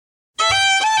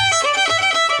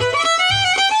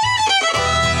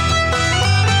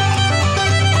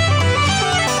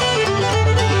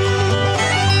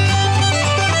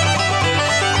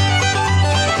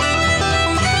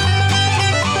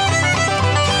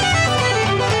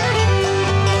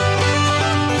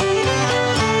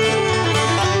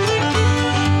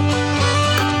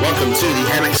to the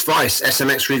MX Vice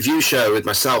SMX review show with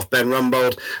myself, Ben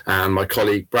Rumbold, and my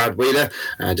colleague Brad Wheeler.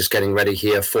 Just getting ready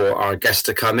here for our guest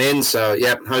to come in. So,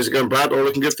 yeah, how's it going, Brad? All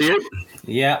looking good for you?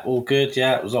 Yeah, all good.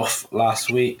 Yeah, it was off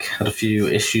last week. Had a few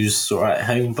issues sort of at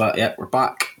home, but yeah, we're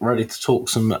back, ready to talk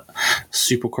some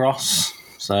Supercross.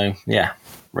 So, yeah,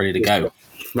 ready to go.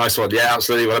 Nice one. Yeah,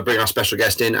 absolutely. We'll bring our special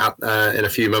guest in in a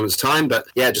few moments' time. But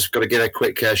yeah, just got to give a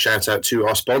quick shout out to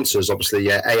our sponsors. Obviously,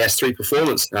 AS3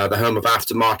 Performance, the home of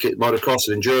aftermarket motocross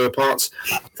and enduro parts,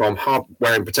 from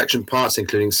hardware and protection parts,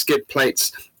 including skid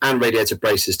plates and radiator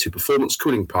braces, to performance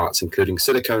cooling parts, including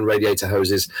silicone radiator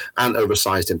hoses and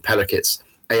oversized impeller kits.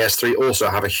 AS3 also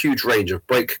have a huge range of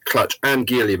brake, clutch, and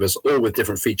gear levers, all with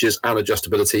different features and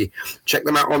adjustability. Check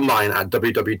them out online at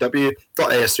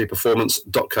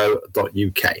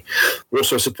www.as3performance.co.uk. We're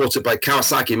also supported by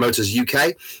Kawasaki Motors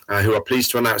UK, who are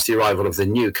pleased to announce the arrival of the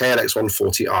new KLX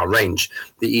 140R range.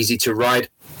 The easy-to-ride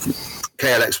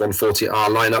KLX 140R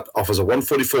lineup offers a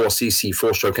 144cc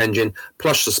four-stroke engine,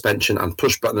 plush suspension, and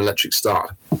push-button electric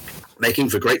start, making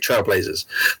for great trailblazers.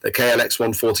 The KLX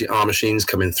 140R machines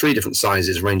come in 3 different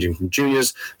sizes, ranging from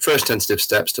juniors, first tentative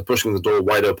steps, to pushing the door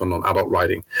wide open on adult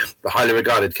riding. The highly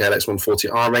regarded KLX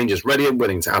 140R range is ready and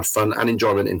willing to add fun and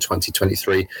enjoyment in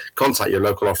 2023. Contact your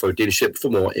local off-road dealership for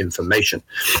more information.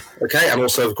 Okay, and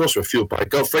also, of course, we're fueled by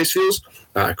Gulf Race Fuels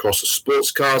across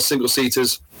sports cars,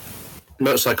 single-seaters,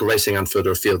 motorcycle racing, and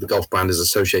further afield. The Golf brand is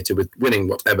associated with winning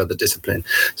whatever the discipline.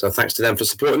 So thanks to them for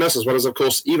supporting us, as well as, of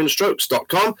course,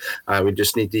 evenstrokes.com. We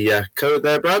just need the code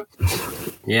there, Brad.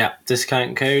 Yeah,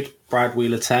 discount code Brad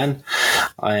Wheeler 10.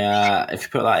 If you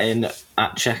put that in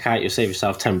at checkout, you'll save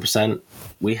yourself 10%.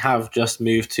 We have just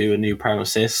moved to a new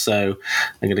premises, so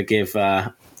I'm going to give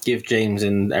James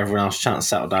and everyone else a chance to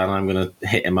settle down. I'm going to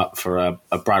hit him up for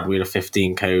a Brad Wheeler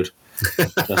 15 code.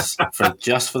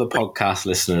 just for the podcast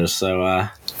listeners. So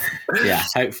yeah,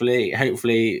 hopefully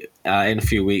in a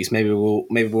few weeks, maybe we'll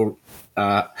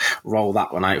roll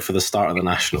that one out for the start of the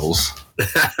Nationals.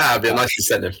 That'd be a nice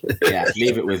incentive. Yeah,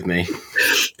 leave it with me.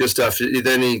 Good stuff. The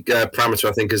only parameter,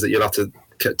 I think, is that you'll have to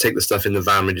take the stuff in the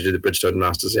van when you do the Bridgestone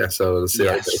Masters. Yeah, so let's see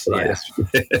how it goes for that.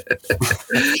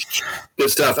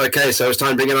 Good stuff. Okay, so it's time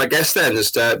to bring in our guest then.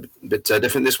 Just a bit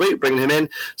different this week, bringing him in.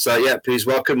 So yeah, please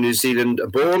welcome, New Zealand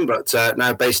born, but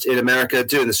now based in America,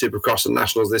 doing the Supercross and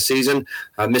Nationals this season,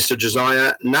 Mr.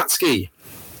 Josiah Natzke.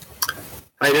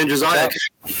 How you doing, Josiah?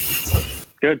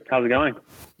 Good. How's it going?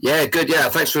 Yeah, good. Yeah,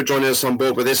 thanks for joining us on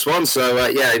board with this one. So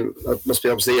yeah, it must be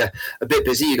obviously a bit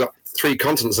busy. You got 3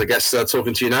 continents, I guess,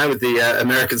 talking to you now, with the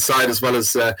American side as well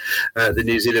as the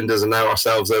New Zealanders, and now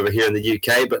ourselves over here in the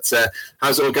UK. But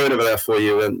how's it all going over there for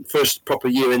you? And first proper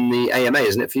year in the AMA,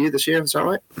 isn't it, for you this year? Is that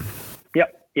right?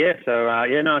 Yep. Yeah. So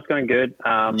no, it's going good.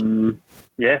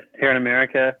 Yeah, here in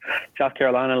America, South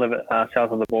Carolina, live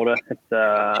south of the border. It's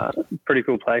a pretty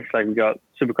cool place. Like, we've got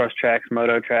Supercross tracks,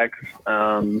 moto tracks.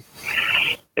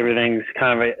 Everything's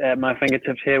kind of at my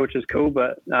fingertips here, which is cool.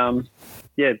 But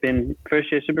yeah, been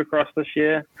first year Supercross this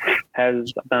year. I've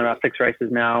done about 6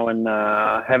 races now, and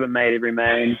haven't made every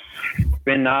main. It's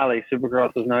been gnarly.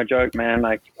 Supercross is no joke, man.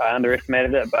 Like, I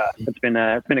underestimated it, but it's been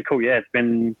a cool year. It's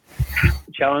been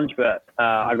a challenge, but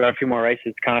I've got a few more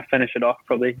races to kind of finish it off,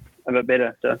 probably a bit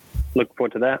better. So look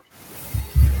forward to that.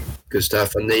 Good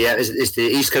stuff. And it's the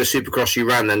East Coast Supercross you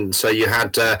ran, and so you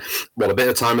had a bit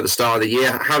of time at the start of the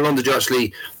year. How long did you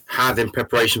actually have in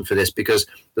preparation for this? Because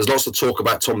there's lots of talk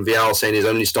about Tom Vial saying he's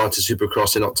only started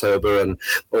Supercross in October and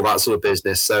all that sort of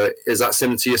business. So is that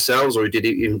similar to yourselves, or did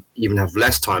you even have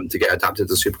less time to get adapted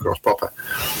to Supercross proper?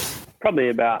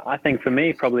 I think for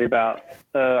me,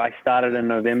 I started in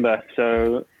November.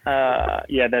 So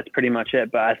yeah, that's pretty much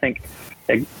it. But I think,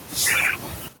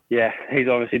 yeah, he's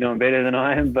obviously doing better than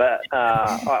I am, but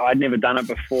I'd never done it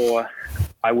before.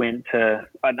 I'd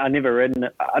never ridden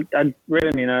it. I'd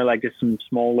ridden, like just some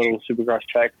small little Supercross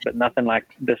tracks, but nothing like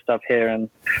this stuff here. And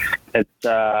it's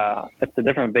a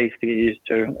different beast to get used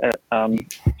to.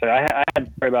 So I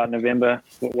had probably about November,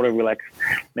 whatever, like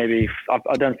maybe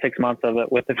I've done 6 months of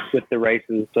it with the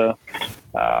races. So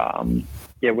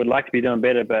yeah, would like to be doing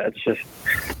better, but it's just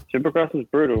Supercross is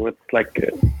brutal. It's like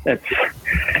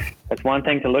it's one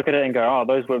thing to look at it and go, oh,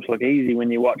 those whips look easy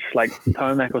when you watch like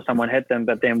Tomac or someone hit them,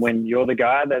 but then when you're the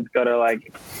guy that's got to,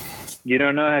 like, you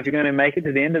don't know if you're going to make it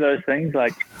to the end of those things.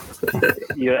 Like,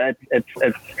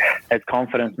 it's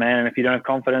confidence, man. And if you don't have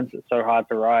confidence, it's so hard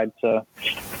to ride. So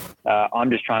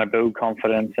I'm just trying to build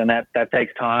confidence, and that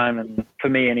takes time. And for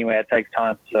me, anyway, it takes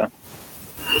time. So.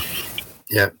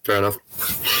 Yeah, fair enough. Do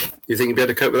you think you'd be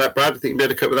able to cope with that, Brad? Do you think you'd be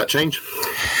able to cope with that change?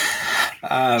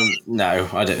 No,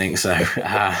 I don't think so.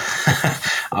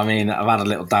 I mean, I've had a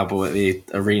little dabble at the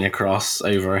arena cross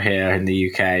over here in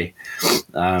the UK.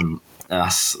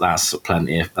 That's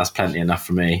plenty. That's plenty enough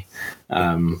for me.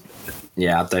 I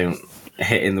don't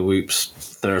hit in the whoops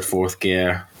third, fourth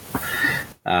gear,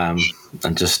 and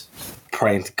just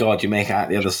praying to God you make it out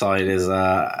the other side is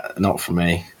not for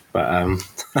me. But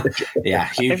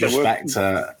huge respect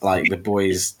to like the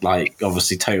boys, like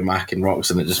obviously Tomac and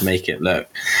Roxon, that just make it look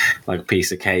like a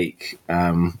piece of cake.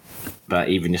 But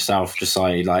even yourself,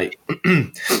 Josiah, like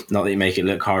not that you make it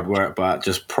look hard work, but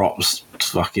just props,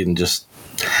 fucking just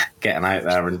getting out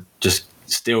there and just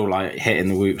still like hitting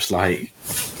the whoops like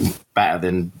better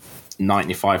than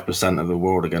 95% of the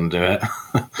world are going to do it.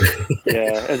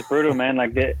 Yeah, it's brutal, man.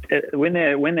 Like when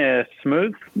they're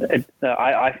smooth,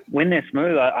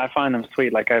 I find them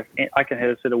sweet. Like I can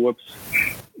hit a set of whoops,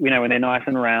 when they're nice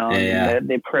and round,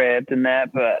 they're prepped and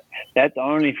that. But that's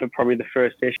only for probably the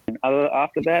first session.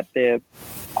 After that, they're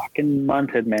fucking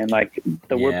munted, man. Like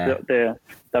the whoops,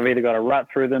 they've either got a rut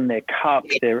through them, they're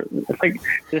cupped. It's like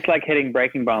just like hitting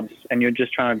braking bumps, and you're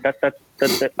just trying to.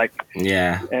 That's it. Like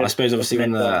I suppose obviously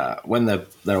when they're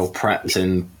all prepped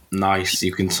and nice,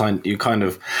 you kind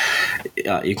of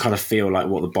feel like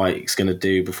what the bike's going to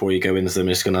do before you go into them.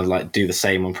 It's going to like do the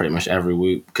same on pretty much every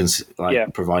whoop,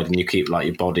 providing you keep like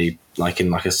your body like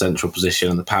in like a central position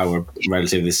and the power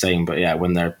relatively the same. But yeah,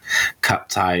 when they're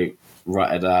cupped out,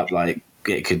 rutted up, like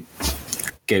it could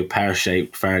go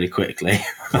pear-shaped fairly quickly.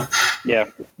 Yeah,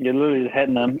 you're literally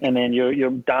hitting them, and then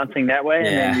you're dancing that way, and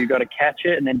then you got to catch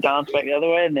it, and then dance back the other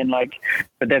way, and then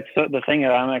but that's the thing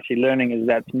that I'm actually learning is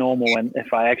that's normal. And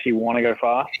if I actually want to go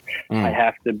fast, I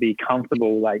have to be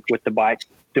comfortable like with the bike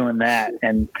doing that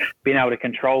and being able to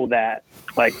control that,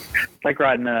 like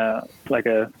riding a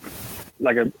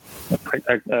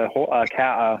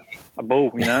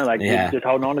bull, you're just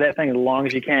holding on to that thing as long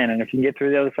as you can, and if you can get through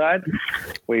the other side,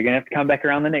 well, you're gonna have to come back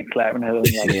around the next lap and have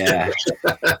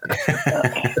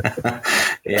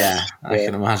I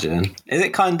can imagine. Is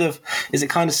it kind of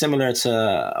similar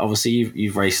to, obviously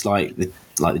you've raced like the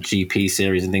GP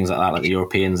series and things like that, like the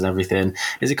Europeans and everything?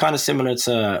 Is it kind of similar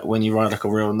to when you ride like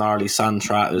a real gnarly sand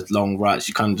track with long ruts,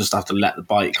 you kind of just have to let the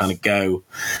bike kind of go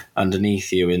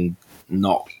underneath you and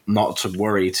not to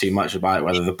worry too much about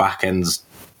whether the back end's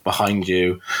behind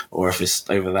you or if it's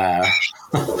over there?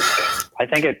 I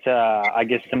think it's I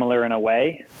guess similar in a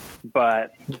way,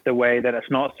 but the way that it's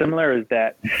not similar is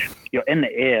that you're in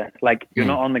the air, like you're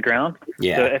not on the ground.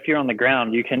 So if you're on the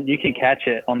ground, you can catch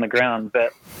it on the ground,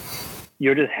 but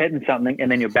you're just hitting something and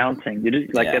then you're bouncing. You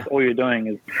just that's all you're doing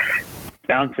is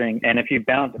bouncing. And if you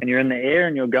bounce and you're in the air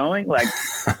and you're going, like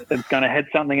it's going to hit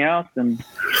something else. And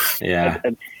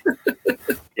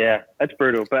it's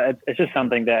brutal, but it's just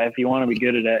something that if you want to be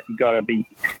good at it,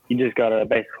 you just got to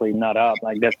basically nut up.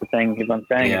 Like that's the thing is I'm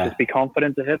saying, just be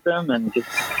confident to hit them and just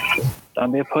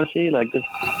don't be a pussy. Like just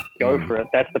go for it.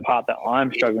 That's the part that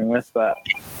I'm struggling with, but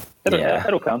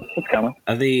it'll come. It's coming.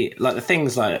 Are the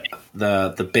things like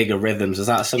the bigger rhythms, is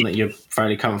that something that you're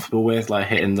fairly comfortable with? Like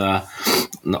hitting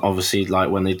obviously like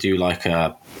when they do like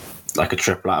a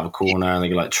triple out of a corner and they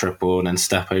go like triple and then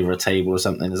step over a table or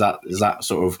something. Is that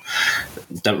sort of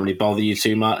don't really bother you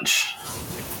too much?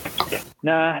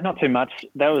 Nah, not too much.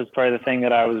 That was probably the thing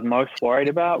that I was most worried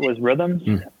about was rhythms.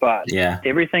 But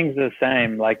everything's the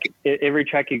same. Like every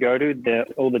track you go to,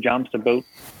 all the jumps are built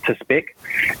to spec.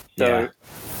 So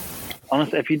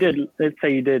honestly, if you did, let's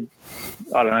say you did,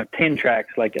 I don't know, 10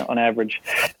 tracks, like on average,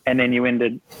 and then you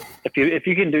ended, if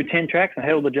you can do 10 tracks and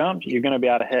hit all the jumps, you're going to be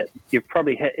able to hit. You've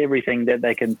probably hit everything that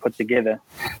they can put together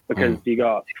because you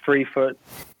got 3 foot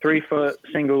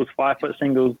singles, 5 foot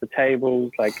singles, the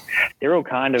tables, like they're all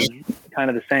kind of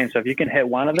the same. So if you can hit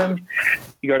one of them,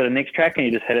 you go to the next track and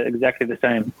you just hit it exactly the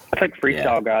same. It's like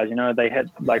freestyle guys, they hit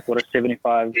like a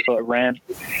 75 foot ramp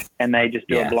and they just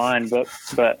do it blind.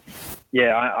 But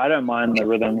I don't mind the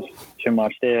rhythms too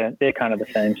much. They're kind of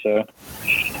the same. So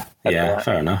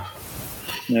fair enough.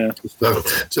 Yeah.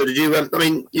 So did you,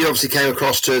 you obviously came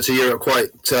across to Europe quite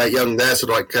young there,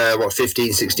 sort of like,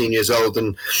 15, 16 years old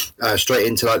and straight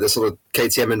into like the sort of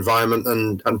KTM environment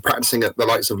and practicing at the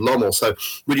likes of Lommel. So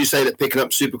would you say that picking up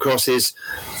Supercross is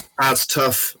as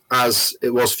tough as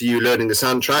it was for you learning the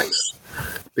sand tracks?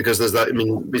 Because there's that,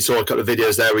 we saw a couple of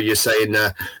videos there where you're saying,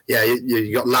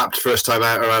 you got lapped first time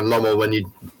out around Lommel when you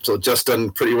sort of just done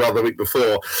pretty well the week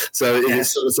before. So is it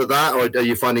sort of that, or are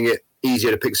you finding it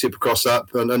easier to pick Supercross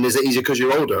up? And is it easier because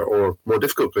you're older or more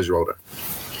difficult because you're older?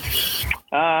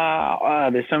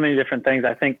 There's so many different things.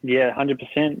 I think,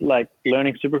 100%. Like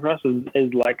learning Supercross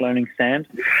is like learning sand.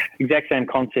 Exact same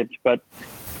concept, but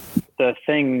the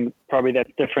thing probably that's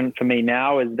different for me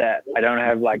now is that I don't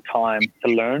have like time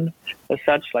to learn as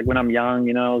such. Like when I'm young,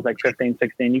 you know, I was like 15,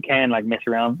 16, you can like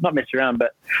not mess around,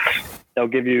 but they'll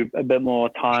give you a bit more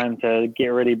time to get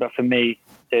ready. But for me,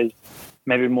 there's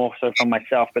maybe more so from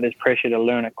myself, but there's pressure to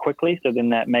learn it quickly. So then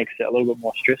that makes it a little bit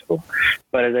more stressful,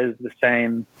 but it is the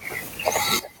same.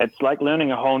 It's like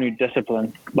learning a whole new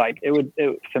discipline. Like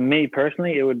for me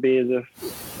personally, it would be as if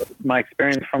my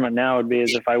experience from it now would be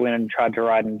as if I went and tried to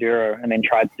ride enduro and then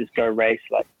tried to just go race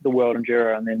like the world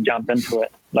enduro and then jump into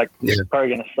it. Like it's probably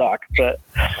going to suck, but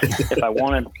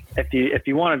if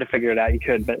you wanted to figure it out, you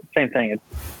could, but same thing.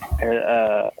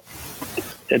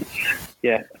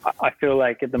 Yeah, I feel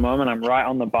like at the moment I'm right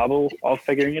on the bubble of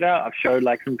figuring it out. I've showed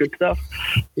like some good stuff.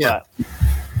 Yeah. But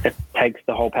it takes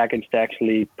the whole package to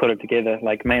actually put it together.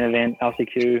 Like main event,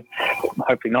 LCQ,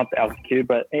 hopefully not the LCQ,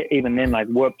 but even then, like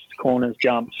whoops, corners,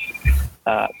 jumps,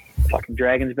 fucking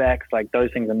dragons backs, like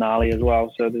those things are gnarly as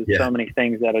well. So there's so many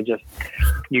things that are just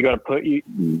you got to put it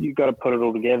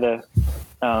all together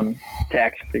to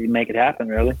actually make it happen.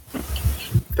 Really.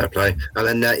 Fair play.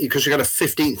 And then because you got a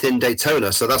 15th in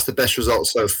Daytona, so that's the best result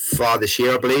so far this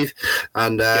year, I believe.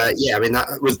 And I mean,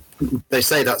 they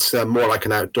say that's more like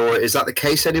an outdoor. Is that the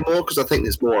case anymore? Because I think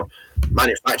it's more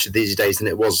manufactured these days than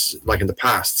it was like in the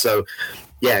past. So,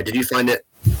 yeah, did you find it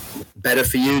better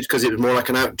for you because it was more like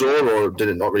an outdoor, or did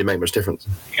it not really make much difference?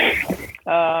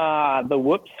 The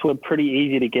whoops were pretty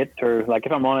easy to get through. Like,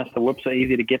 if I'm honest, the whoops are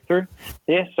easy to get through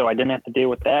there, so I didn't have to deal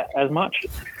with that as much.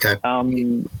 Okay.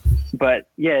 But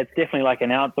yeah, it's definitely like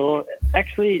an outdoor.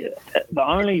 Actually, the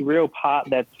only real part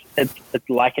that's it's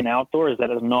like an outdoor is that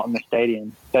it's not in the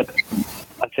stadium. That's,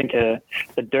 I think, the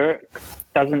dirt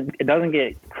doesn't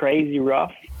get crazy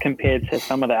rough compared to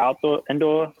some of the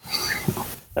indoor.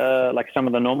 Like some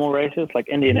of the normal races, like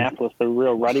Indianapolis, the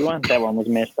real ruddy one, that one was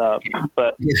messed up,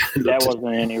 but that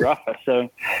wasn't any rougher. So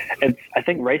I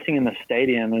think racing in the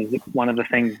stadium is one of the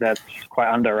things that's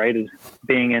quite underrated.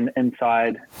 Being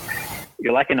inside,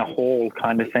 you're like in a hall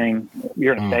kind of thing.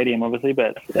 You're in a stadium, obviously,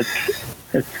 but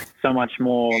it's so much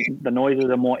more. The noises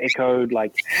are more echoed.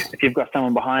 Like if you've got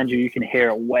someone behind you, you can hear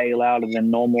it way louder than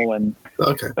normal. And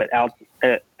but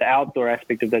the outdoor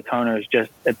aspect of Daytona is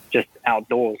just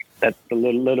outdoors. That's the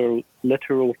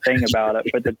literal thing about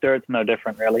it. But the dirt's no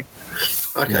different, really.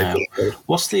 Okay. Yeah. Cool.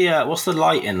 What's the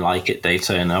lighting like at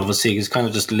Daytona? Obviously, it's kind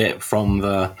of just lit from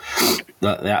the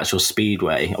actual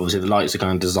speedway. Obviously, the lights are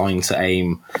kind of designed to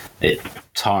aim at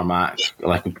tarmac,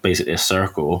 like basically a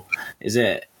circle. Is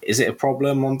it a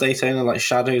problem on Daytona, like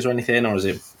shadows or anything, or is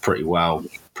it pretty well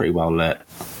lit?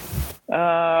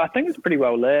 I think it's pretty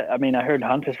well lit. I mean, I heard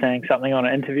Hunter saying something on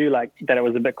an interview like that it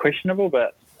was a bit questionable,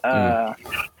 but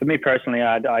for me personally,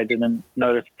 I didn't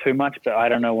notice too much, but I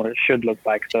don't know what it should look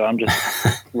like, so I'm just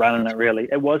running it really.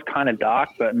 It was kind of dark,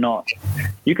 but not.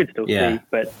 You could still see,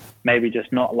 but maybe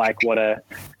just not like what an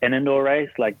indoor race.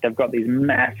 Like they've got these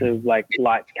massive like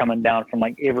lights coming down from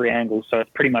like every angle, so it's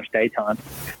pretty much daytime.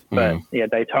 But yeah,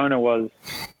 Daytona was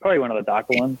probably one of the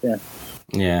darker ones.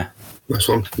 Yeah. Nice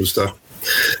one, good stuff.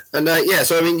 And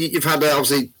so I mean, you've had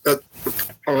obviously.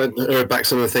 I heard back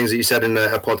some of the things that you said in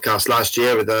a podcast last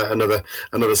year with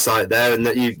another site there, and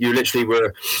that you literally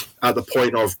were at the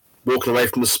point of walking away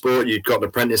from the sport. You'd got an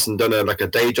apprentice and done a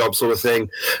day job sort of thing,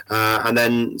 and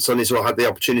then suddenly sort of had the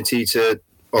opportunity to.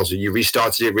 Also, you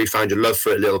restarted it, refound your love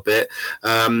for it a little bit.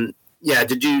 Do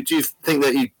you think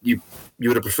that you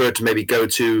would have preferred to maybe go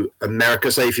to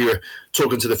America? Say if you were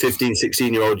talking to the 15,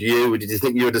 16-year-old you, did you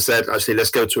think you would have said, actually,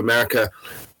 let's go to America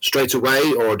straight away?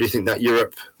 Or do you think that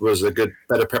Europe was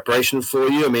better preparation for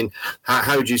you? I mean,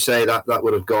 how would you say that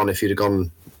would have gone if you'd have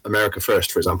gone America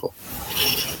first, for example?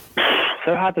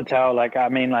 So hard to tell. Like, I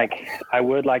mean, like, I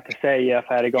would like to say, if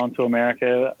I had gone to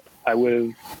America, I would have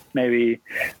maybe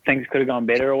things could have gone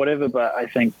better or whatever, but I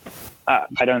think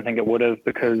I don't think it would have,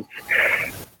 because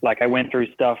like I went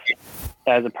through stuff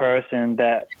as a person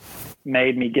that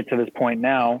made me get to this point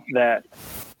now that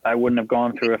I wouldn't have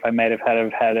gone through if I may have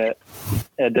had it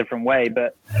a different way.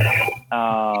 But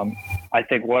I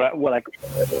think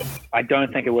I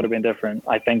don't think it would have been different.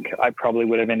 I think I probably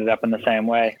would have ended up in the same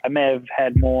way. I may have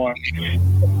had more.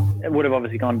 It would have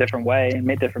obviously gone a different way,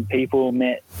 met different people,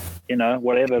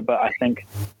 whatever. But I think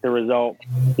the result,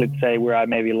 let's say where I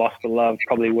maybe lost the love,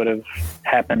 probably would have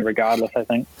happened regardless, I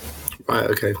think. Right,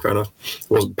 okay, fair enough. It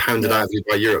wasn't pounded out of you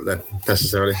by Europe then,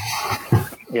 necessarily.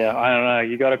 Yeah, I don't know.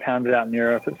 You got to pound it out in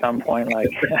Europe at some point. Like,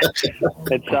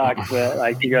 it sucks, but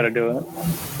like you got to do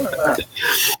it.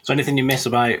 So anything you miss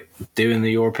about doing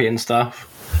the European stuff?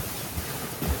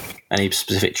 Any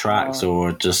specific tracks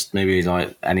or just maybe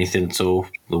like anything at all?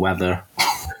 The weather?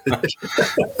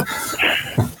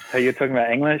 So you're talking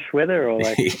about English weather or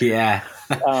like? Yeah.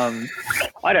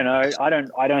 I don't know. I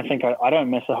don't think I don't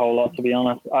miss a whole lot, to be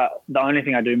honest. The only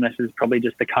thing I do miss is probably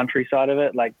just the countryside of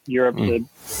it. Like Europe's an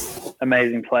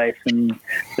amazing place and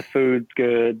the food's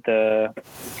good.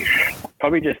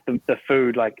 Probably just the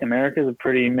food. Like America's a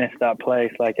pretty messed up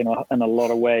place, like in a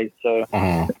lot of ways. So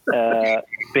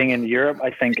being in Europe,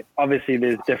 I think obviously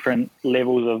there's different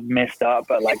levels of messed up,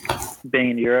 but like being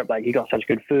in Europe, like you got such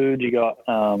good food. You got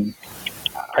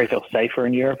probably feel safer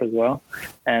in Europe as well.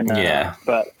 And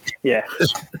but yeah,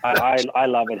 I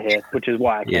love it here, which is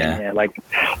why I came here. Like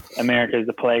America is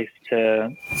the place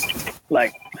to,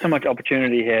 like, so much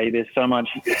opportunity here. There's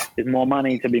more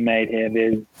money to be made here.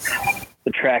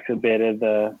 The tracks are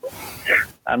better.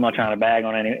 I'm not trying to bag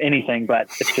on anything, but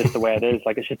it's just the way it is.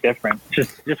 Like, it's just different.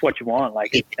 It's just what you want.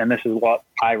 Like, and this is what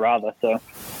I rather. So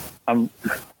I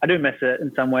do miss it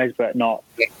in some ways, but not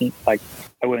like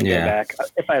I wouldn't go back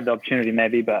if I had the opportunity,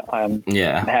 maybe. But I'm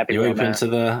happy. You open to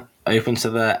the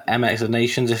MX of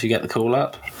Nations if you get the call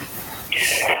up?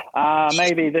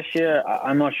 Maybe this year.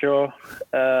 I'm not sure.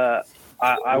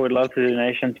 I would love to do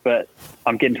Nations, but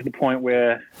I'm getting to the point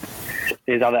where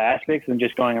there's other aspects than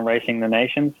just going and racing the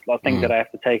Nations. A lot of things that I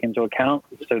have to take into account.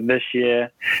 So this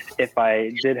year, if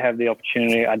I did have the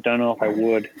opportunity, I don't know if I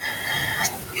would.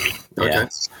 Okay.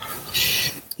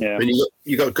 Yeah. I mean,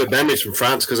 you got good memories from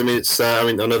France because I mean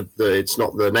I know that it's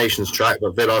not the Nations track,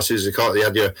 but Villars-Sous-Écarté, you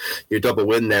had your double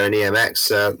win there in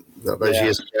EMX those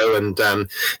years ago, and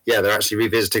they're actually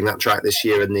revisiting that track this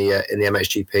year in the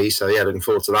MXGP. So looking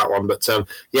forward to that one. But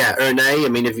Ernée, I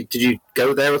mean, did you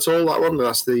go there at all? That one,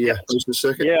 that's the Boston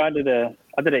circuit. Yeah, I did an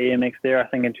EMX there. I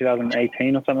think in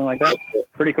 2018 or something like that.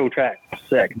 Pretty cool track,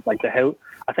 sick. Like the hill.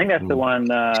 I think that's the one.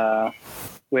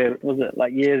 Where was it?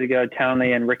 Like years ago,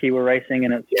 Townley and Ricky were racing,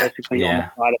 and it's basically on the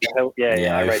side of the hill.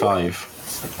 Yeah,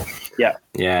 05.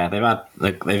 Yeah, they've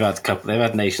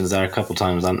had Nations there a couple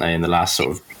times, haven't they? In the last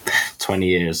sort of 20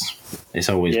 years, it's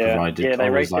always provided. Yeah, they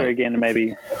raced there again,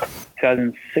 maybe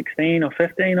 2016 or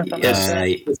 15 or something.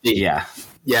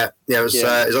 Yeah, it was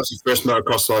actually the first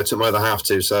motocross that I took my other half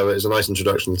to, so it was a nice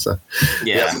introduction. So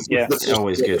it's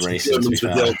always good racing.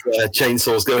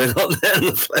 Chainsaws going on there in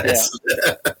the place.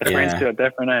 Friends do it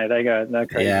different, They go.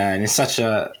 Yeah, and it's such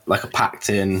a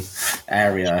packed in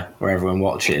area where everyone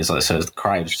watches. Like, so the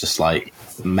crowd's just like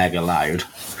mega loud.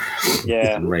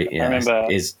 Yeah, I remember.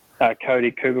 Cody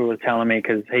Cougar was telling me,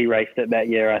 because he raced it that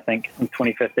year, I think in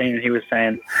 2015, and he was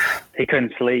saying he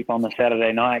couldn't sleep on the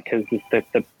Saturday night because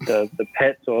the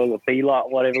pits or the B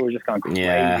lot, whatever, was just going crazy.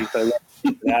 Yeah. So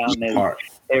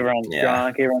everyone's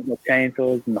drunk, everyone's got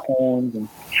chainsaws and horns, and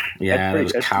there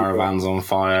was caravans on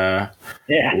fire,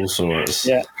 all sorts.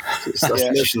 Yeah, it's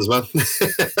Nations, man.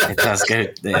 It does go.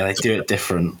 Yeah, they do it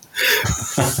different.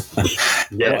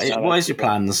 What is your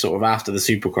plan sort of after the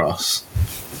Supercross?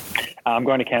 I'm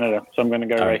going to Canada, so I'm going to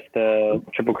go race the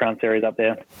Triple Crown Series up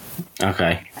there.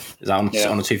 Okay. Is that on a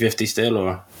 250 still,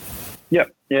 or? Yep.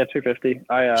 Yeah, 250.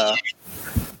 I'm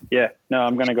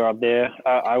going to go up there.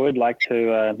 I would like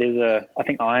to, I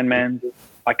think Ironman,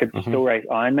 I could still race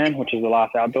Ironman, which is the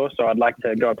last outdoor, so I'd like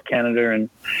to go up to Canada and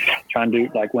try and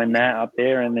win that up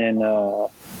there, and then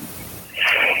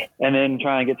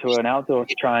try and get to an outdoor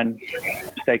to try and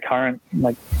stay current,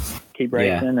 like keep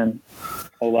racing and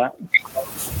all that.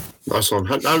 Nice one.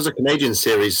 How does the Canadian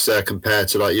series compare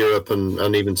to like Europe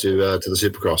and even to the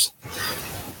Supercross?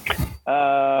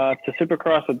 To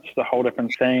Supercross, it's a whole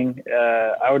different thing.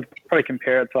 I would probably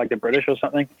compare it to like the British or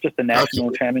something, just a national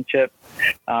championship.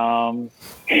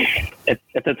 It's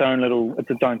its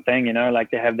own thing, you know.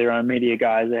 Like they have their own media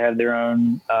guys, they have their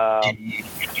own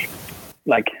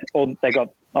they got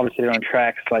obviously their own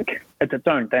tracks. Like it's its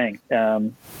own thing.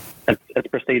 It's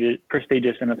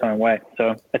prestigious in its own way.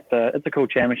 So it's a cool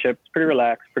championship. It's pretty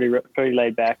relaxed, pretty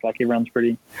laid back. Like everyone's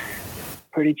pretty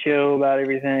chill about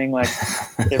everything. Like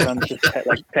everyone's just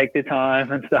take their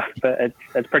time and stuff. But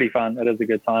it's pretty fun. It is a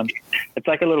good time. It's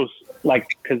like a little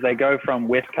because they go from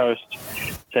West Coast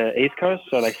to East Coast.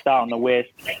 So they start on the West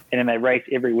and then they race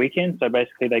every weekend. So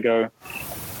basically they go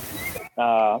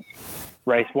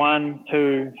race 1,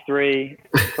 2, 3,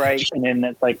 break, and then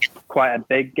it's like quite a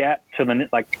big gap to the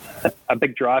a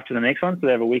big drive to the next one. So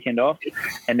they have a weekend off,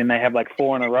 and then they have like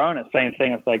 4 in a row, and it's the same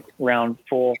thing. It's like round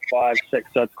 4, 5,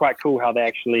 6. So it's quite cool how they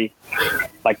actually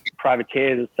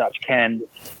privateers as such can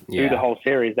do the whole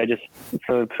series. They just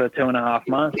for 2.5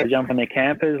 months they jump in their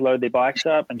campers, load their bikes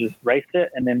up, and just race it.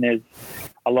 And then there's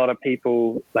a lot of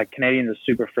people, like Canadians are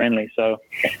super friendly. So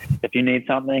if you need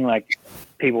something,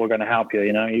 people are going to help you.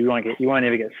 You know, you won't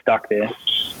ever get stuck there.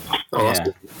 Oh, that's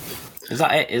good. Is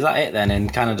that it? Is that it then in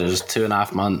Canada? Just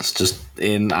 2.5 months, just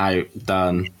in, out,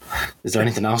 done. Is there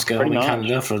anything else going on in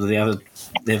Canada for the other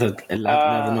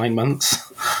 9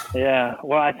 months? Yeah,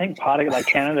 well, I think part of it, like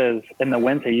Canada is in the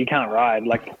winter, you can't ride.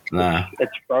 Like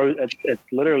it's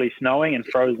literally snowing and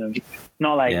frozen. It's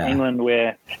not like England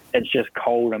where it's just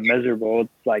cold and miserable.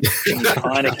 It's like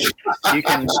you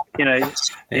can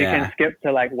skip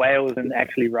to like Wales and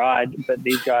actually ride, but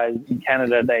these guys in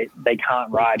Canada they can't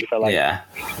ride for like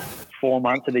 4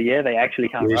 months of the year. They actually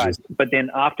can't ride. But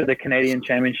then after the Canadian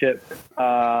Championship,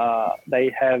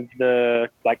 they have the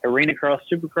like arena cross,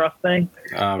 supercross thing.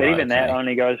 But even that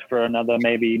only goes for another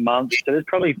maybe month. So there's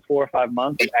probably 4 or 5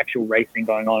 months of actual racing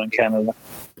going on in Canada.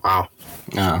 Wow.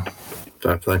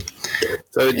 Fair play.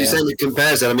 So you say it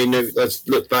compares then? I mean, let's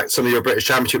look back at some of your British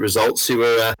Championship results. You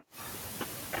were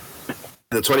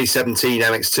the 2017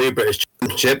 MX2 British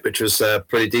Championship, which was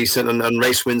pretty decent, and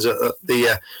race wins at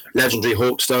the legendary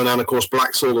Hawkstone and, of course,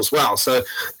 Blacksall as well. So,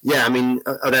 I mean,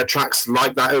 are there tracks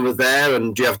like that over there,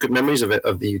 and do you have good memories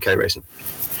of the UK racing?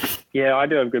 Yeah, I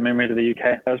do have good memories of the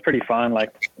UK. That was pretty fun.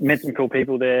 Like, met some cool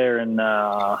people there, and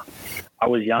I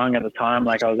was young at the time.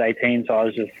 Like, I was 18, so I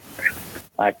was just,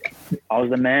 like, I was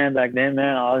the man back then,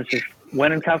 man. I was just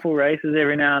winning a couple races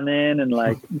every now and then and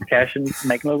like cashing,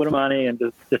 making a little bit of money and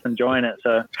just enjoying it.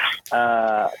 So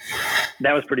that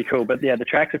was pretty cool. But yeah, the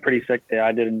tracks are pretty sick there.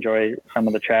 I did enjoy some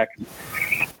of the tracks.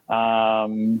 I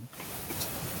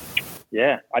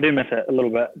do miss it a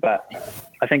little bit, but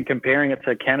I think comparing it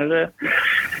to Canada,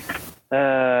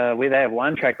 where they have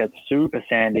one track that's super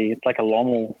sandy, it's like a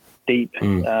Lommel deep,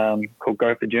 called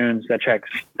Gopher Dunes. That track's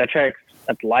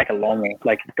it's like a Lommel,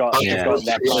 like it's got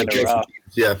that kind of rough.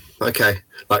 Yeah, okay,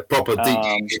 like proper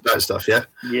deep that stuff. Yeah,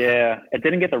 it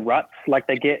didn't get the ruts like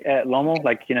they get at Lommel.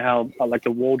 Like, you know how like the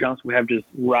wall jumps we have just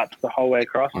ruts the whole way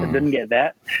across. It didn't get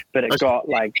that, but it got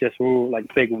like just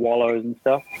like big wallows and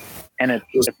stuff. And it's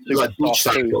super like beach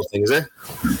soft too. Thing, is it?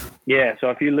 Yeah, so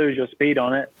if you lose your speed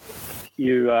on it,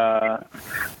 you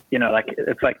like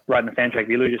it's like riding a sand track.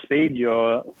 If you lose your speed,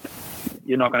 you're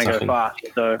not going to go fast.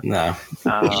 So no.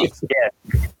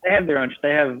 They have their own.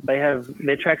 They have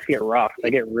their tracks get rough.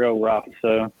 They get real rough.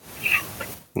 So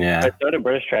but so do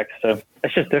British tracks. So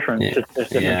it's just different. It's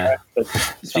just different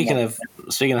tracks. Speaking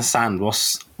of sand,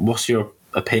 what's your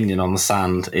opinion on the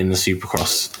sand in the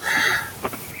Supercross?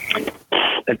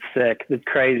 It's sick. It's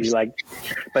crazy. Like,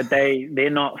 but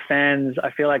they're not fans. I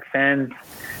feel like fans.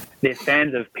 They're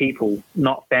fans of people,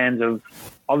 not fans of.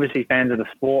 Obviously fans of the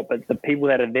sport, but the people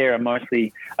that are there are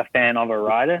mostly a fan of a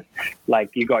rider.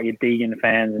 Like you got your Deegan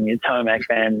fans and your Tomac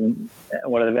fans and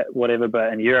whatever.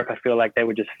 But in Europe, I feel like they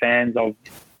were just fans of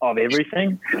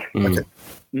everything.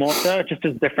 More so, just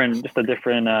a different.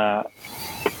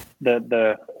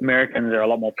 The Americans are a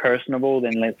lot more personable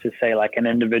than, let's just say, like an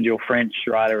individual French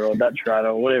rider or Dutch rider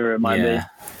or whatever it might be.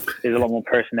 There's a lot more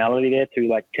personality there to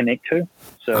like connect to.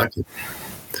 So.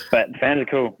 But the fans are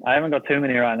cool. I haven't got too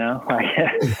many right now.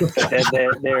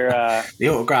 They're the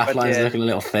autograph line's looking a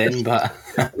little thin, but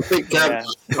I think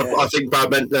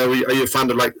Brad meant, are you a fan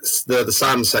of like the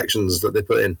sand sections that they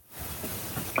put in?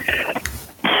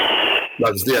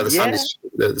 Like,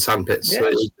 the sand pits. Yeah.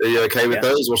 Are you okay with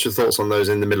those? What's your thoughts on those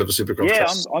in the middle of a Supercross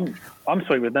test? I'm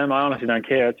sweet with them. I honestly don't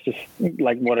care. It's just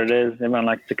like what it is. Everyone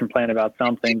likes to complain about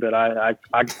something, but I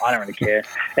don't really care.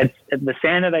 It's the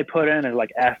sand that they put in is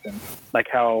like Aston, like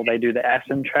how they do the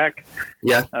Aston track.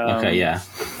 Yeah.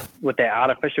 With their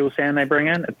artificial sand they bring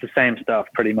in, it's the same stuff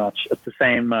pretty much. It's the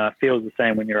same, feels the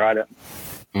same when you ride it.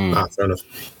 Fair enough.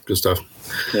 Good stuff.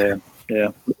 Yeah.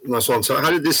 Nice one. So, how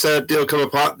did this deal come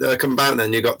about?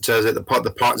 Then you got the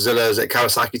Partzilla, is it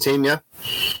Kawasaki team? Yeah.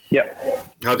 Yep.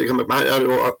 How did it come about? How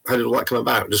did all that come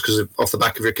about? Just because off the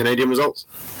back of your Canadian results?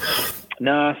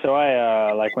 No. So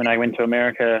I when I went to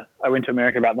America. I went to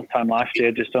America about this time last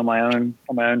year, just on my own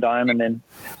dime, and then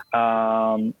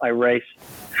I raced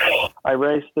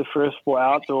the first 4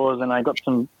 outdoors, and I got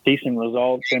some decent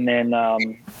results, and then.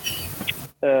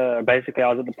 Basically, I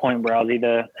was at the point where I was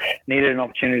either needed an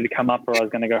opportunity to come up or I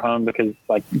was going to go home because,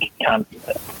 like, you can't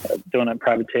doing it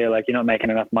privateer. Like, you're not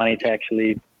making enough money to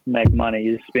actually make money.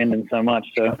 You're spending so much.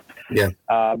 So,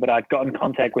 but I'd got in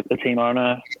contact with the team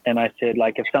owner and I said,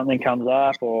 like, if something comes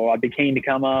up or I'd be keen to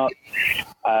come up,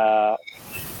 I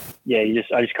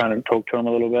just kind of talked to him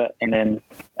a little bit. And then,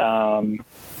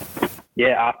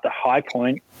 after High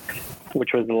Point,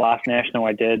 which was the last national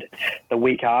I did, 2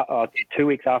 weeks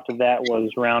after that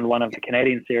was round 1 of the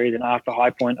Canadian series. And after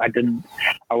High Point, I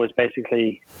was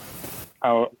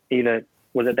either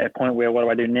was at that point where, what do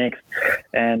I do next?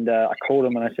 And I called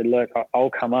him and I said, look, I'll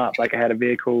come up. Like, I had a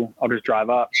vehicle, I'll just drive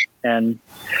up. And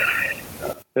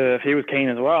if he was keen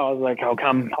as well, I was like, I'll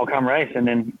come race. And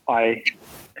then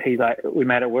he's like, we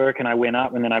made it work, and I went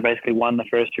up, and then I basically won the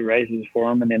first 2 races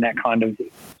for him, and then that kind of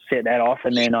set that off.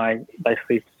 And then I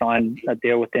basically signed a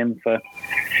deal with them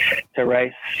to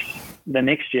race the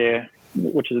next year,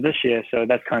 which is this year. So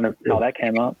that's kind of how that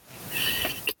came up.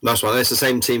 Nice one. It's the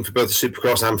same team for both the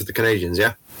Supercross and for the Canadians,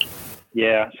 yeah?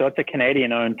 Yeah, so it's a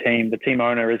Canadian-owned team. The team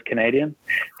owner is Canadian.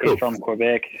 He's from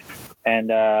Quebec, and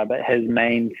but his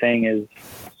main thing is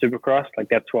Supercross. Like,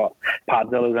 that's what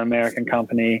Partzilla is, an American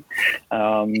company.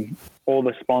 All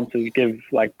the sponsors give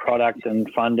like product and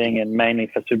funding, and mainly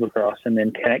for Supercross. And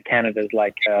then Canada's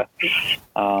like it's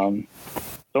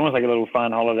almost like a little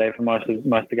fun holiday for most of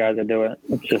the guys that do it.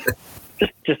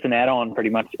 It's just an add-on,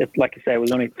 pretty much. It's like I say, it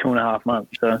was only 2.5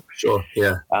 months. So sure,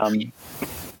 yeah,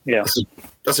 yeah.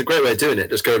 That's a great way of doing it.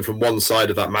 Just going from one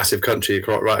side of that massive country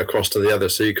right across to the other,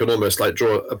 so you can almost like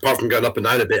draw. Apart from going up and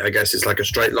down a bit, I guess it's like a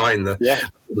straight line. So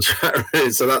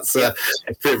that's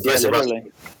pretty impressive.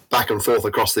 Back and forth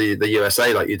across the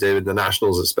USA, like you do in the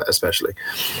nationals, especially.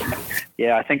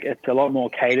 Yeah, I think it's a lot more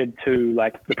catered to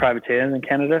like the privateers in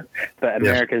Canada, but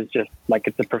America's just like,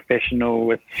 it's a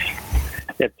professional.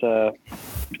 It's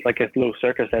like a little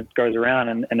circus that goes around,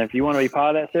 and if you want to be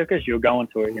part of that circus, you're going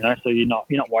to it, so you're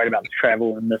not worried about the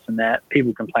travel and this and that.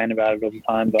 People complain about it all the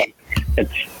time, but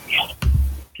it's,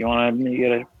 if you want to,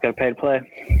 you gotta pay to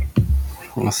play.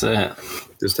 That's it.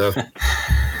 Good stuff.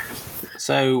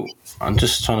 So I'm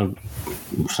just trying to,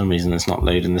 for some reason it's not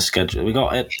loading the schedule. We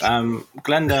got it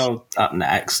Glendale up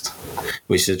next,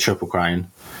 which is a Triple Crown.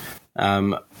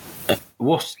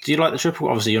 What do you like the Triple?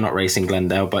 Obviously, you're not racing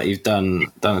Glendale, but you've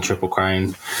done a Triple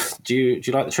Crown. Do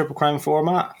you like the Triple Crown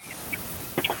format?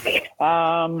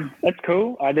 It's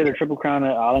cool. I did a Triple Crown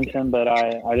at Arlington, but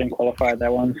I didn't qualify at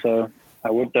that one, so I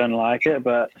don't like it.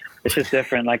 But it's just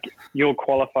different. Like, your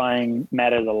qualifying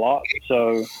matters a lot.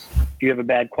 So if you have a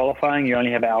bad qualifying, you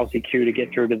only have an LCQ to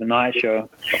get through to the night show.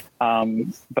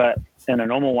 But in a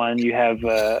normal one, you have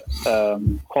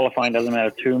qualifying doesn't matter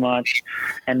too much,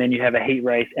 and then you have a heat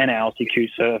race and an LCQ.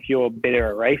 So if you're better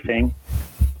at racing,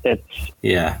 a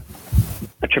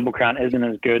Triple Crown isn't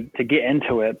as good to get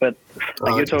into it. But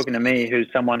like, you're talking to me, who's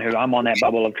someone who I'm on that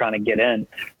bubble of trying to get in.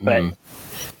 But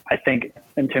I think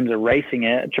in terms of racing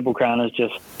it, Triple Crown is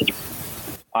just,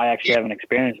 I actually haven't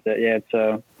experienced it yet.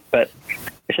 So, but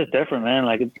it's just different, man.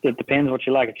 Like, it depends what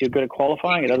you like. If you're good at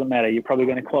qualifying, it doesn't matter. You're probably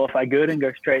going to qualify good and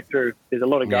go straight through. There's a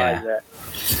lot of guys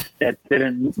that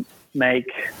didn't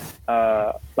make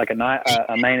like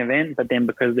a main event, but then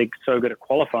because they're so good at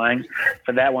qualifying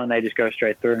for that one, they just go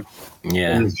straight through.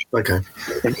 Yeah. Okay.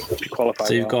 Qualify.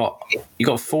 So you've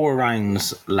got 4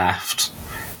 rounds left.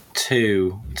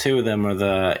 Two of them are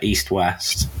the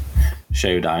East-West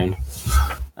showdown,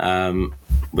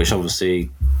 which obviously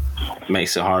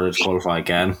makes it harder to qualify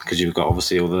again because you've got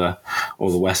obviously all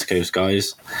the West Coast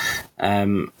guys.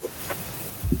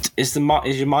 Is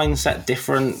your mindset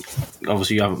different?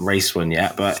 Obviously, you haven't raced one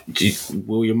yet, but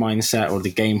will your mindset or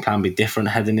the game plan be different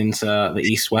heading into the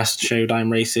East-West showdown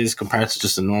races compared to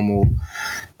just a normal,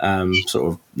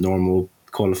 sort of normal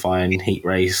qualifying heat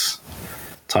race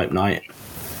type night?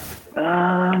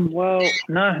 Well,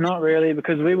 no, not really,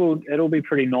 because it'll be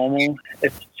pretty normal.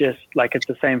 It's just like, it's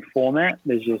the same format.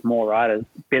 There's just more riders,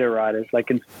 better riders.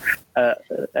 Like,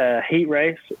 a heat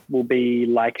race will be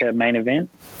like a main event.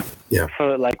 Yeah.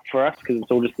 For us, because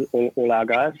it's all just all our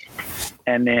guys,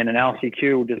 and then an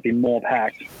LCQ will just be more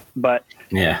packed. But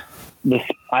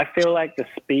I feel like the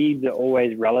speeds are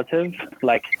always relative.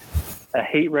 Like, a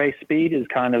heat race speed is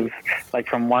kind of like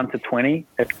from 1 to 20.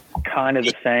 It's kind of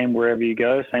the same wherever you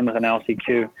go. Same with an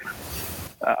LCQ.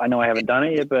 I know I haven't done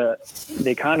it yet, but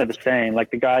they're kind of the same. Like,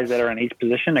 the guys that are in each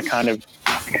position are kind of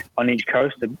on each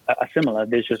coast are similar.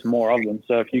 There's just more of them.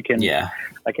 So if you can,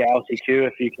 like an LCQ,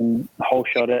 if you can whole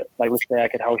shot it, like let's say I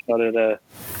could whole shot it a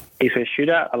East-West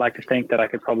shootout, I like to think that I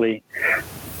could probably,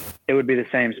 it would be the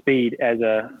same speed as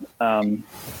a,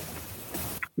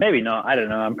 maybe not. I don't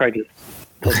know. I'm probably just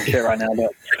talking shit right now,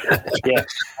 but yeah,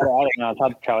 I don't know. It's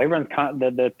hard to tell. Everyone's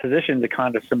the positions are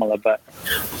kind of similar, but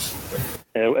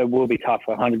it will be tough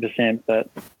 100%. But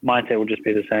mindset will just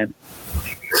be the same.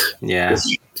 Yeah,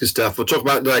 good stuff. We'll talk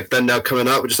about like Glendale coming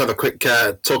up. We'll just have a quick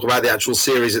talk about the actual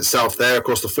series itself. There,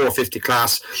 across the 450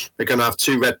 class, we're going to have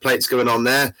 2 red plates going on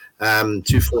there.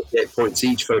 248 points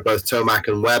each for both Tomac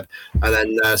and Webb, and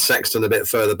then Sexton a bit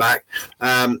further back.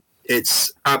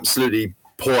 It's absolutely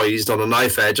poised on a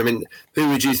knife edge. I mean, who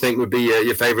would you think would be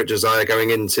your favourite, Josiah,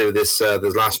 going into this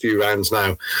the last few rounds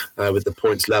now with the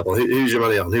points level? Who's your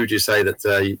money on? Who would you say that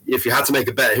if you had to make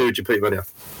a bet, who would you put your money on?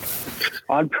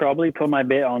 I'd probably put my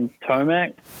bet on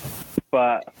Tomac,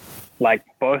 but like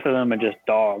both of them are just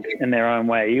dogs in their own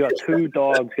way. You got two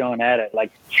dogs going at it.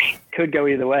 Like, could go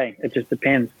either way. It just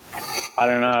depends. I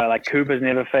don't know. Like, Cooper's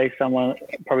probably never faced someone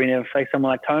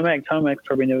like Tomac. Tomac's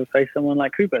probably never faced someone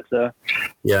like Cooper. So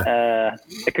Yeah,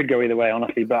 it could go either way,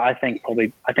 honestly. But I think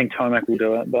Tomac will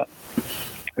do it. But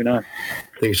who knows?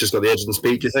 I think it's just got the edge and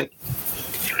speed. Do you think?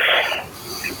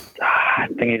 I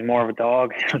think he's more of a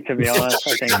dog, to be honest.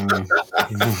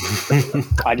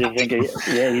 I just think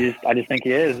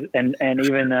he is. And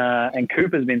even and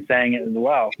Cooper's been saying it as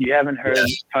well. You haven't heard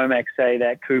Tomac say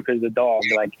that Cooper's a dog,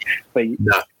 but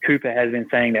Cooper has been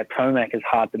saying that Tomac is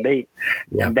hard to beat.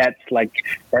 Yeah. And that's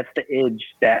the edge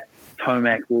that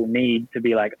Tomac will need to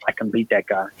be like, I can beat that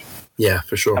guy. Yeah,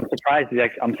 for sure. I'm surprised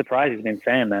he's been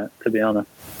saying that, to be honest.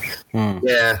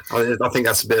 Yeah, I think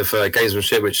that's a bit of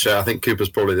gamesmanship, which I think Cooper's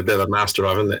probably the bit of a master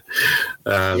of, isn't it?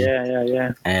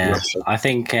 Yeah. I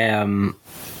think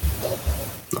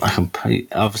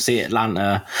obviously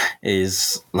Atlanta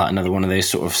is like another one of those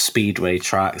sort of speedway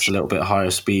tracks, a little bit higher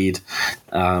speed,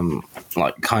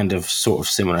 like kind of sort of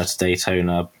similar to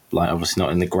Daytona. Like, obviously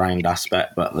not in the ground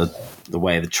aspect, but the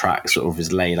way the track sort of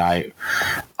is laid out,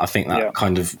 I think that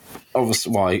kind of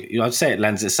obviously, I'd say it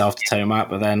lends itself to Tomac,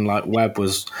 but then like Webb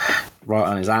was right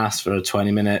on his ass for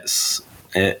 20 minutes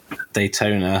at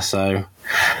Daytona, so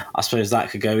I suppose that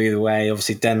could go either way.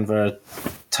 Obviously Denver,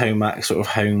 Tomac sort of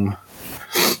home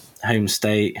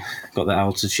state, got the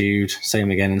altitude, same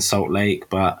again in Salt Lake,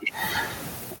 but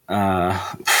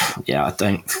I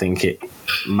don't think it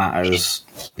matters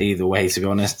either way, to be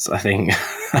honest. I think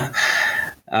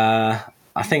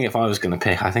if I was going to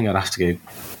pick, I'd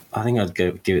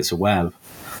go give it to Webb.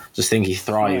 Just think he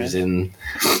thrives in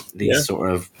these sort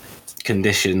of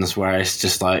conditions where it's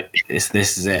just like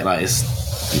this is it. Like,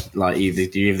 it's like you're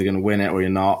either going to win it or you're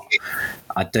not.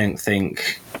 I don't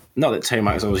think, not that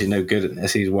Tomac's obviously no good at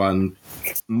this. He's won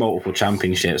multiple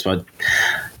championships, but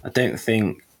I don't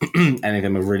think any of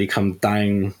them have really come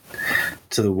down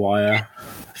to the wire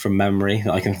from memory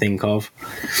that I can think of.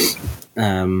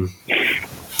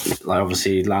 Like,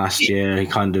 obviously last year he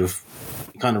kind of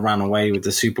ran away with the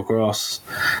Supercross,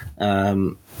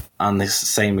 and this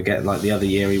same again, like the other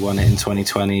year he won it in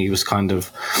 2020. He was kind of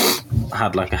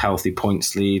had like a healthy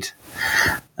points lead,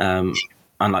 and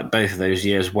like both of those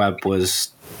years Webb was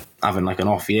having like an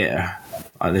off year.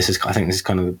 I think this is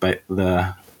kind of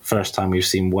the first time we've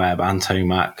seen Webb and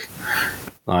Tomac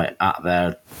like at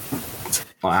their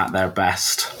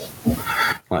best,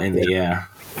 like in the year.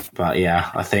 But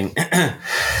yeah, I think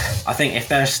if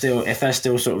they're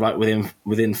still sort of like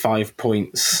within 5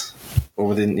 points, or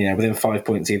within 5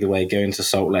 points either way going to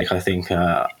Salt Lake, I think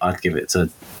I'd give it to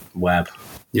Webb.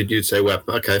 You'd say Webb,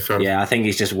 okay, fair enough. Yeah, I think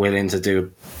he's just willing to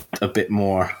do a bit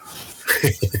more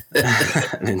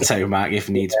than Tomac if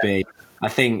needs be. I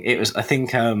think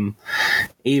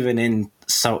even in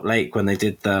Salt Lake when they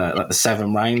did the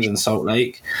 7 rounds in Salt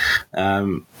Lake,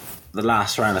 the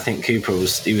last round I think Cooper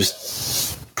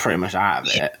was pretty much out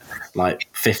of it, like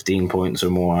 15 points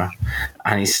or more,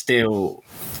 and he still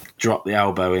dropped the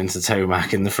elbow into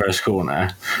Tomac in the first corner,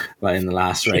 like in the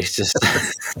last race, just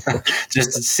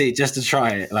to try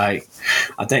it. Like,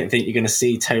 I don't think you're going to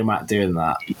see Tomac doing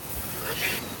that.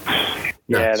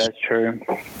 Yeah, that's true.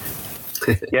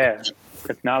 Yeah.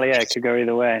 It's gnarly. Yeah, it could go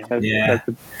either way.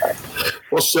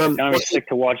 What's going to be sick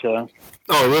to watch though?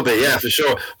 Oh, it will be, yeah, for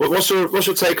sure. What's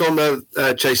your take on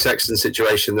the Chase Sexton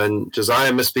situation then?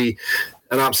 Josiah must be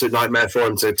an absolute nightmare for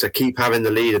him to keep having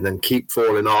the lead and then keep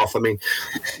falling off. I mean,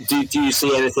 do you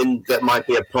see anything that might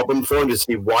be a problem for him? Do you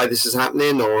see why this is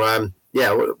happening? Or,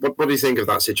 what do you think of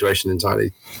that situation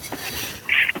entirely?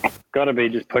 Got to be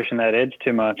just pushing that edge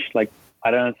too much. Like, I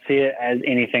don't see it as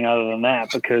anything other than that,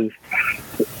 because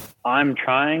I'm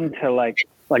trying to like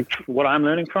what I'm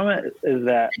learning from it is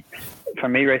that for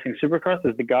me racing Supercross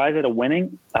is the guys that are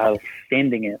winning are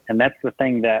sending it, and that's the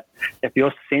thing, that if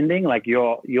you're sending, like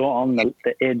you're on the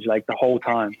edge like the whole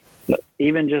time,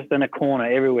 even just in a corner,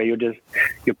 everywhere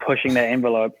you're pushing that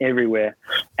envelope everywhere,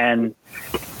 and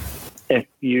if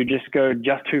you just go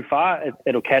just too far,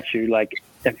 it'll catch you. Like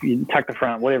if you tuck the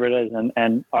front, whatever it is,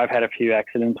 and I've had a few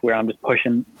accidents where I'm just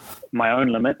pushing my own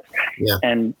limits,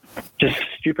 and just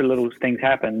stupid little things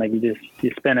happen. Like you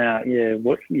spin out,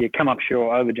 you come up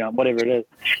short, over jump, whatever it is.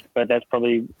 But that's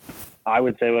probably, I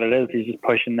would say what it is. He's just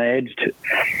pushing the edge.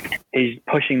 He's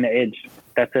pushing the edge.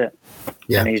 That's it.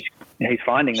 Yeah. And he's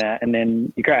finding that, and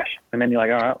then you crash, and then you're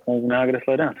like, all right, well now I got to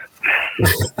slow down.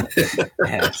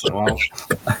 Well,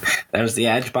 there's the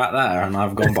edge back there, and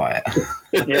I've gone by it.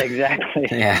 Yeah, exactly.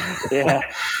 Yeah.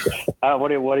 What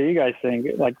do you guys think?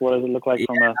 Like, what does it look like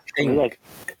from a? I think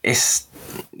it's.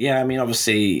 Yeah, I mean,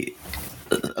 obviously,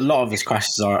 a lot of his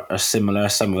crashes are similar.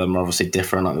 Some of them are obviously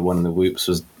different. Like the one in the whoops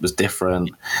was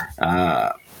different.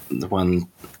 The one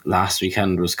last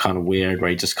weekend was kind of weird, where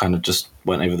he just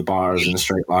went over the bars in a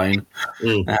straight line.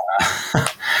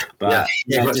 But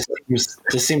it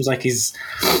just seems like he's,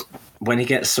 when he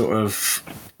gets sort of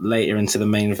later into the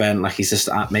main event, like he's just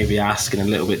maybe asking a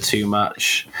little bit too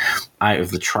much out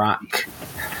of the track.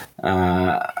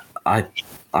 I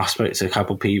spoke to a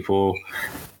couple people.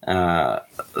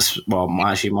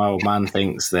 Actually, my old man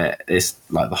thinks that it's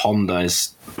like the Honda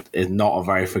is not a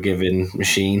very forgiving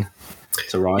machine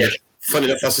to ride. Yeah. Funny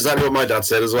enough, that's exactly what my dad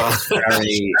said as well.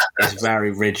 It's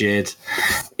very rigid.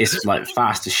 It's like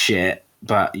fast as shit,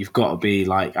 but you've got to be at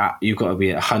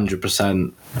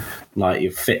 100%. Like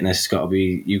your fitness has got to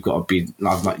be, you've got to be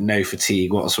like no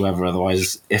fatigue whatsoever.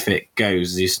 Otherwise, if it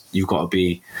goes, you've got to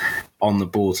be on the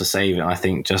ball to save it. I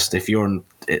think just if you're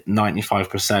at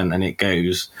 95% and it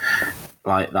goes,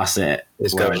 like that's it.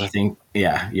 Whereas I think,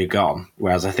 you're gone.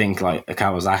 Whereas I think like a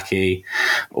Kawasaki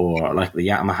or like the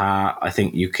Yamaha, I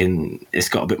think it's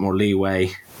got a bit more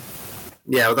leeway.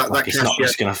 Yeah, well, that it's not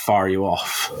just going to fire you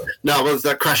off. No, well,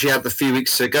 that crash he had a few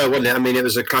weeks ago, wasn't it? I mean, it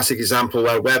was a classic example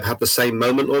where Webb had the same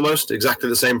moment almost, exactly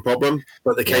the same problem,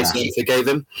 but the case forgave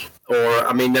him. Or,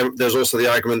 I mean, there's also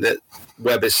the argument that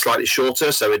Webb is slightly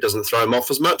shorter, so it doesn't throw him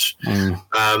off as much.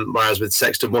 Whereas with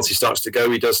Sexton, once he starts to go,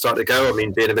 he does start to go. I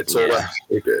mean, being a bit taller,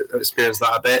 we've experienced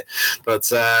that a bit.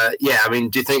 But, I mean,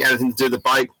 do you think anything to do with the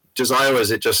bike, Josiah, or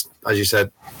is it just, as you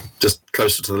said, just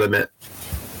closer to the limit?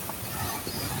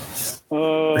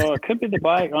 It could be the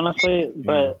bike, honestly,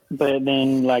 but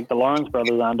then like the Lawrence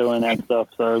brothers aren't doing that stuff,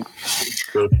 so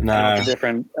no, it's a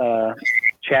different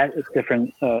it's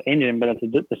different engine, but it's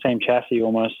the same chassis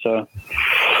almost. So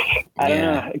I don't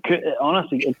know.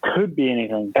 It could be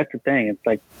anything. That's the thing. It's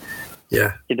like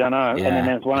you don't know, and then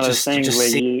it's one of those things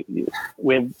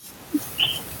where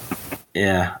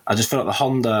I just feel like the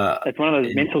Honda. It's one of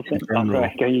those mental things.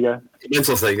 There you go.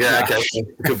 Mental thing, okay.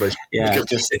 Could be.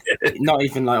 Just not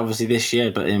even like obviously this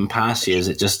year, but in past years,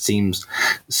 it just seems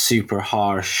super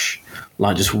harsh.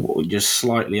 Like just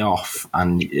slightly off,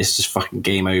 and it's just fucking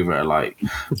game over. Like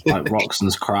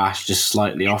Roxon's crash, just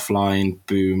slightly offline,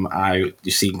 boom, out.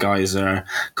 You see Geyser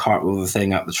cartwheel the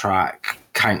thing up the track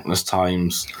countless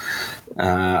times.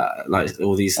 Like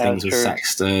all these things with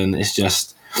Sexton, it's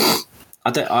just.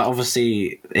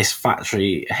 Obviously, it's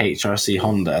factory HRC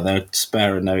Honda. They're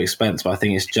sparing no expense, but I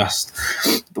think it's just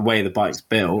the way the bike's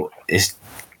built.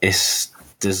 It's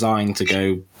designed to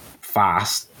go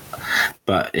fast,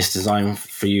 but it's designed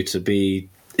for you to be.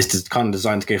 It's kind of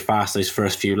designed to go fast those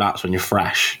first few laps when you're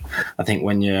fresh. I think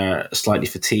when you're slightly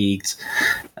fatigued,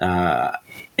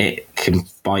 it can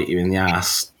bite you in the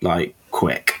ass like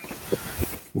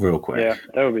real quick. Yeah,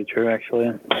 that would be true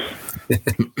actually.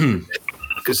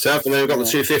 Good stuff. And then we've got the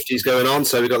 250s going on.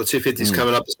 So we've got the 250s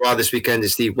coming up as well. This weekend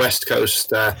is the West Coast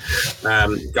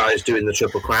guys doing the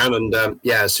Triple Crown. And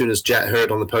as soon as Jet heard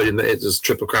on the podium that it was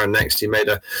Triple Crown next, he made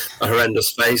a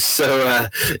horrendous face. So,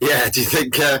 do you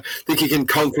think he can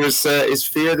conquer his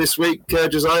fear this week,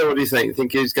 Josiah? What do you think? You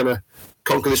think he's going to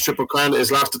conquer this Triple Crown at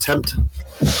his last attempt?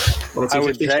 I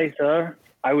would say so.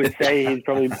 I would say he's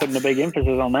probably putting a big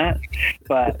emphasis on that,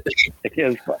 but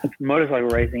it's motorcycle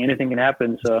racing. Anything can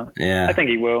happen. So I think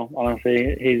he will.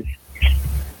 Honestly,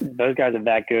 those guys are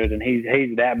that good, and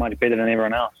he's that much better than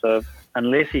everyone else. So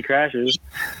unless he crashes,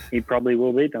 he probably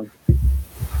will beat them.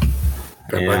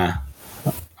 Yeah,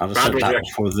 I'd have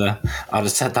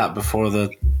said that before the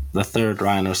third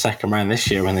round or second round this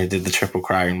year when they did the Triple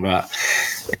Crown, but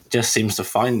it just seems to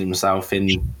find himself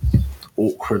in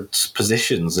awkward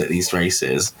positions at these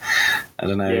races. I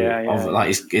don't know.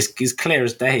 Like he's clear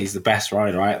as day. He's the best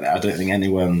rider out there. I don't think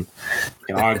anyone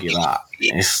can argue that.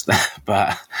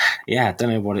 But I don't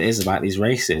know what it is about these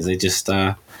races. They just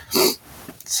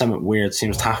something weird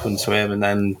seems to happen to him, and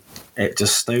then it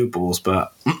just snowballs.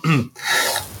 But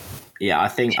I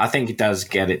think he does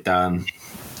get it done.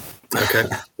 Okay,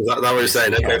 is that what you're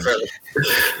saying? Okay, fair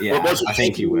enough. Yeah, I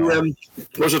think you will.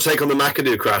 What's your take on the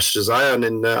McAdoo crash, Josiah?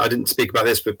 And I didn't speak about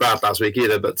this with Brad last week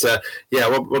either, but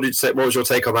what did you say? What was your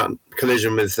take on that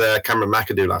collision with Cameron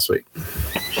McAdoo last week?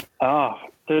 Oh,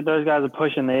 dude, those guys are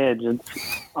pushing the edge.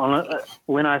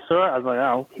 When I saw it, I was like,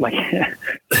 oh, like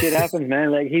shit happens,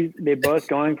 man. Like they're both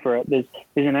going for it. There's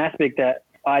an aspect that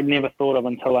I'd never thought of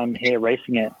until I'm here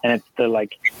racing it, and it's the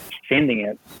like sending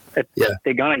it.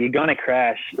 You're gonna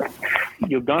crash.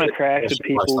 You're gonna crash with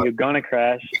people. You're gonna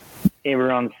crash.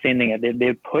 Everyone's sending it.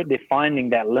 They're finding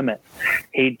that limit.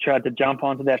 He tried to jump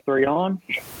onto that 3-on.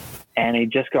 and he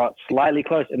just got slightly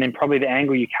close. And then probably the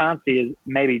angle you can't see is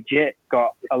maybe Jet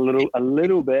got a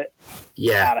little bit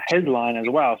out of his line as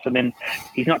well. So then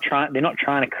they're not trying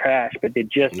to crash, but they're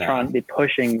just they're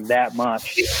pushing that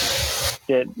much.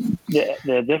 The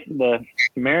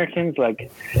Americans,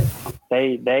 like,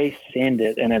 they send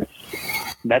it, and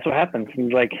that's what happens.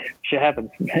 It's like, shit happens.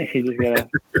 You just gotta,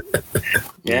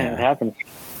 it happens.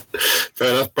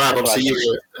 Fair enough, Brad. Obviously,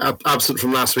 you were absent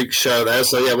from last week's show there,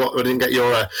 so we didn't get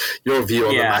your view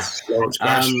on the match launch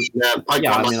crash.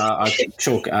 I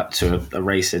chalk it up to a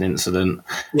racing incident.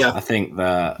 Yeah, I think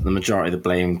the majority of the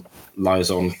blame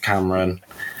lies on Cameron.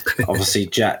 Obviously,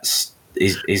 Jet's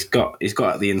he's got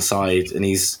at the inside, and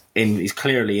he's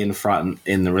clearly in front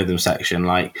in the rhythm section.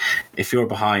 Like, if you're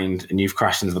behind and you've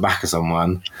crashed into the back of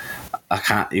someone,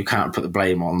 you can't put the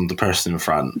blame on the person in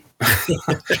front.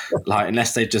 Like,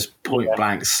 unless they just point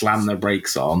blank slam their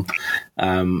brakes on.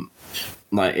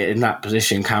 Like, in that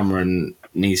position, Cameron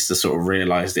needs to sort of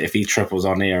realise that if he triples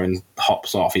on here and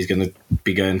hops off, he's going to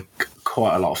be going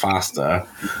quite a lot faster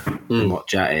than what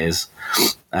Jet is.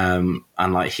 And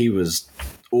like, he was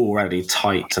already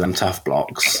tight to them tough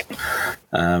blocks.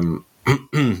 But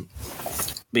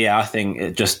yeah, I think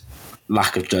it just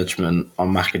lack of judgment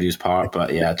on McAdoo's part,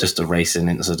 but yeah, just a racing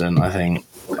incident. I think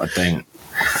I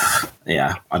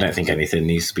don't think anything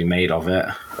needs to be made of it.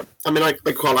 I mean, I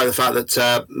quite like the fact that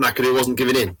McAdoo wasn't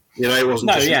giving in. You know, he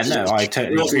wasn't. I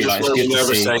totally agree. Like, really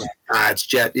nervous saying, it's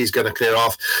Jet, he's going to clear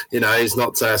off. You know, he's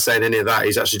not saying any of that.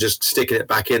 He's actually just sticking it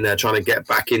back in there, trying to get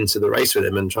back into the race with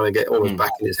him and trying to get all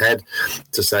back in his head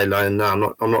to say, like,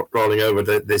 no, I'm not rolling over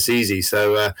this easy.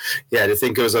 So, do you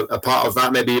think it was a part of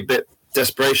that, maybe a bit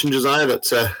desperation, Josiah?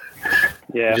 That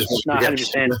yeah, no,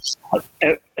 100%.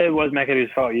 It was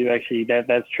McAdoo's fault. You actually,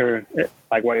 that's true.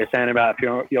 Like what you're saying about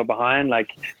if you're behind,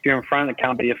 like if you're in front, it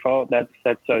can't be your fault. That's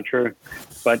so true.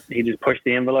 But he just pushed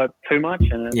the envelope too much,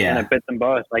 and it bit them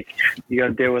both. Like, you got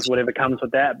to deal with whatever comes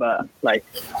with that. But like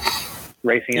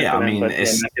racing,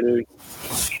 McAdoo.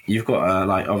 You've got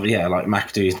like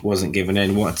McAdoo wasn't giving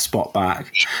in, wanted to spot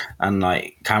back, and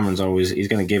like Cameron's he's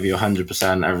going to give you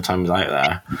 100% every time he's out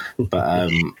there. But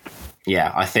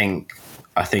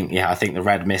I think the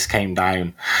red mist came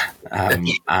down, and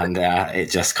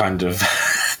it just kind of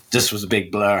just was a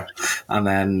big blur, and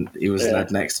then he was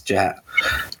led next to Jet.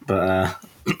 But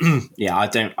I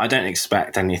don't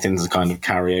expect anything to kind of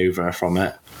carry over from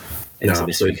it into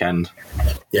this weekend.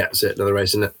 Yeah, that's it. Another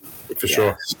race, isn't it? For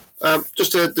sure.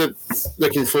 Just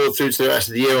looking forward through to the rest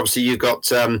of the year. Obviously, you've got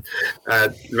the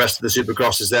rest of the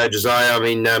Supercrosses there, Josiah. I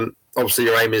mean, obviously,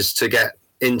 your aim is to get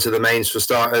into the mains for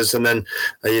starters, and then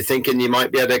are you thinking you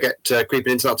might be able to get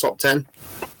creeping into that top 10?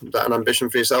 Is that an ambition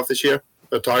for yourself this year?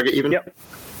 A target even? Yep.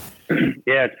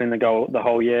 Yeah, it's been the goal the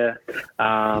whole year.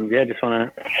 I just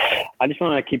want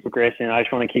to keep progressing. I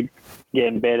just want to keep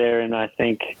getting better, and I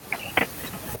think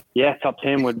top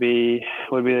 10 would be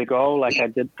the goal. Like, I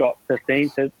got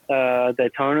 15th at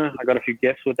Daytona. I got a few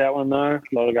gifts with that one though. A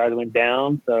lot of guys went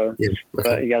down, so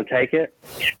but you got to take it.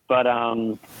 But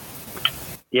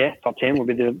top 10 would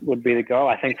be the goal.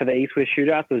 I think for the East-West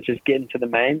shootouts, it was just getting to the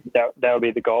main. That would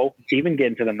be the goal. Even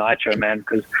getting to the Nitro, man,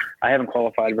 because I haven't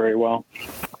qualified very well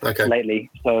lately.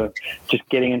 So just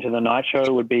getting into the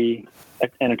Nitro would be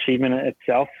an achievement in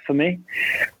itself for me.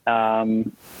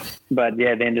 But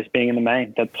then just being in the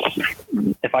main.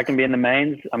 If I can be in the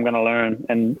mains, I'm going to learn.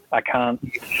 And I can't.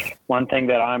 One thing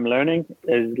that I'm learning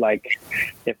is, like,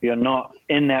 if you're not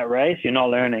in that race, you're not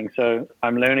learning. So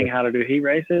I'm learning how to do heat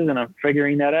races, and I'm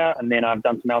figuring that out. And then I've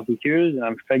done some LCQs, and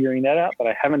I'm figuring that out. But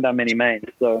I haven't done many mains.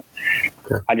 So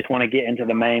I just want to get into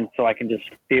the mains so I can just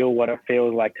feel what it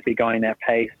feels like to be going that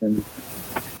pace and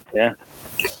get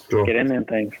in them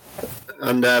things.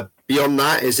 And beyond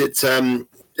that, is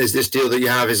this deal that you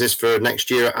have, is this for next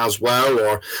year as well,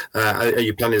 or are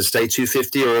you planning to stay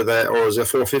 250, or is there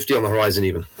 450 on the horizon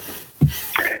even?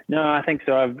 No, I think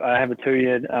so. I have a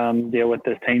 2-year deal with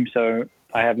this team, so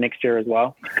I have next year as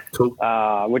well. Cool.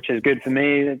 Which is good for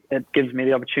me. It gives me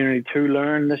the opportunity to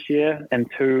learn this year and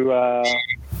to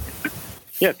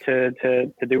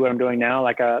do what I'm doing now.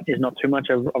 Like, there's not too much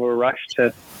of a rush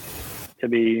to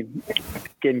be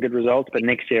getting good results, but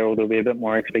next year there'll be a bit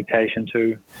more expectation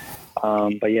too.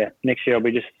 Next year I'll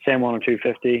be just same one on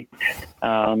 250.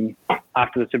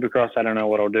 After the Supercross, I don't know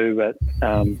what I'll do, but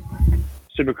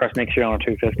Supercross next year on a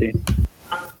 250.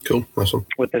 Cool, awesome.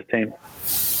 With this team.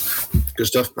 Good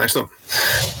stuff. Excellent.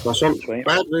 Nice one. Sweet.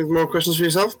 Brad, any more questions for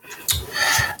yourself?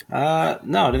 No,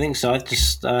 I don't think so. I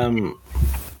just I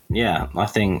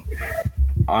think.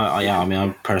 I mean,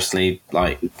 I'm personally,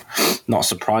 like, not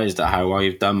surprised at how well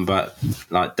you've done, but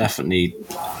like definitely,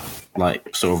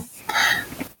 like, sort of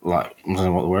like, I don't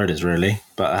know what the word is really,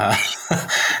 but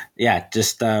yeah,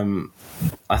 just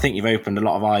I think you've opened a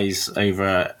lot of eyes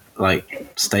over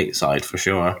like stateside for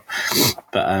sure.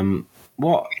 But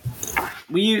what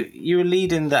were you were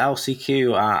leading the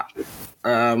LCQ at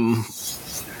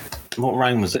what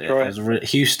round was Detroit. it? It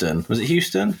was Houston. Was it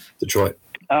Houston? Detroit.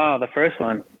 Oh, the first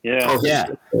one. Yeah. Oh, Yeah.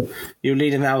 You were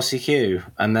leading the LCQ,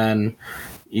 and then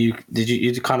you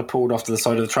kind of pulled off to the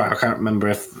side of the track. I can't remember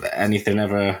if anything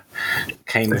ever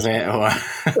came of it, or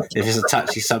if it's a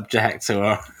touchy subject,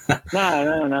 or.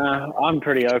 No. I'm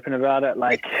pretty open about it.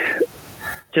 Like,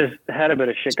 just had a bit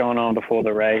of shit going on before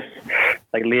the race.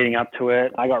 Like leading up to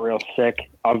it, I got real sick.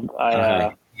 I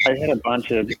had a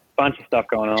bunch of stuff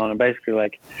going on, and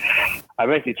basically,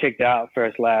 I checked out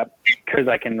first lap because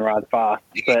I can ride fast,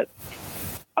 but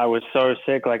I was so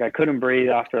sick, like I couldn't breathe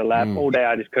after a lap. All day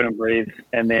I just couldn't breathe,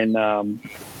 and then I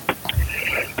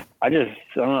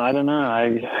don't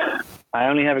know. I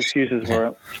only have excuses for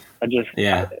it.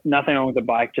 Nothing wrong with the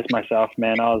bike, just myself,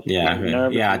 man. I was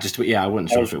nervous. I wasn't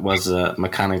sure if it was a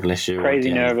mechanical issue.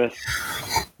 Crazy nervous.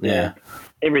 Yeah.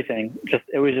 Everything.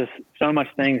 It was just so much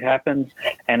things happened,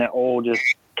 and it all just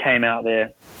came out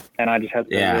there. And I just had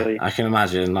to really. I can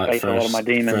imagine, like face a lot of my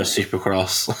demons. First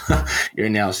Supercross, you're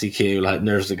in the LCQ, like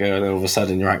nerves to go, and then all of a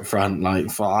sudden you're out front,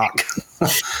 like fuck.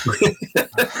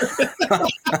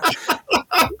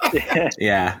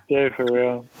 Yeah. Dude, for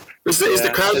real. Is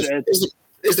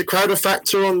the crowd a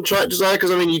factor on track design?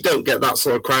 Because I mean, you don't get that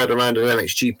sort of crowd around an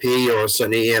MXGP or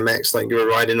certainly EMX like you were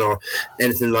riding or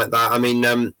anything like that. I mean,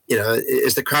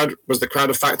 was the crowd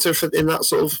a factor in that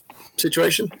sort of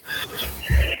situation?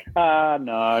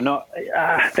 No, not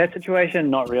that situation.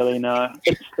 Not really. No,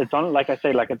 it's on. Like I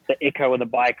say, like it's the echo of the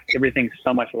bike. Everything's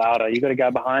so much louder. You got a guy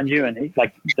behind you, and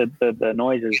like the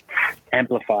noise is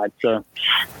amplified. So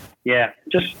yeah,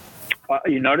 just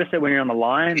you notice it when you're on the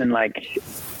line, and like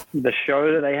the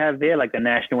show that they have there, like the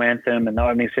national anthem and the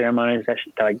opening ceremonies.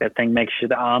 That thing makes you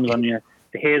the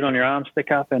hairs on your arms stick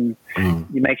up, and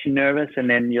it makes you nervous. And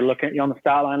then you're on the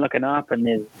start line looking up, and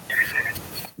there's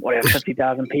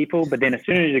 50,000 people, but then as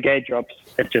soon as the gate drops,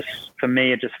 it just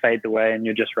fades away, and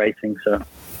you're just racing. So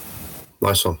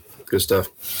nice one, good stuff.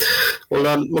 Well,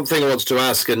 one thing I wanted to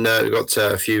ask, and we've got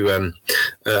a few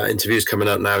interviews coming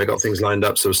up now. We've got things lined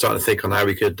up, so we're starting to think on how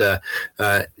we could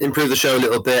improve the show a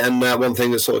little bit. And one thing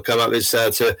that's sort of come up is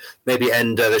to maybe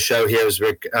end the show here as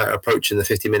we're approaching the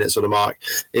 50-minute sort of mark.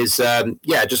 Is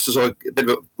just to sort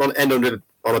of end on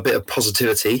a bit of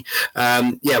positivity.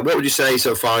 What would you say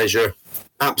so far is your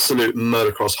absolute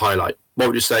motocross highlight? What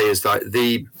would you say is like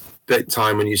the big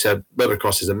time when you said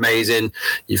motocross is amazing,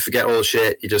 you forget all the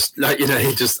shit, you just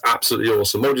you're just absolutely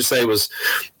awesome? What would you say was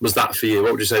that for you?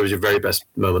 What would you say was your very best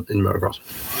moment in motocross?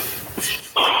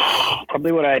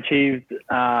 Probably what I achieved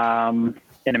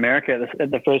in America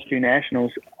at the first few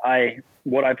nationals.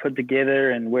 What I put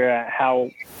together and how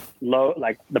low,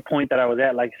 like the point that I was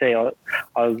at, like say I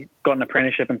got an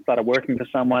apprenticeship and started working for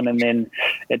someone, and then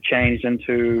it changed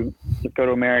into go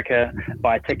to America,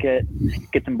 buy a ticket,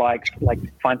 get some bikes, like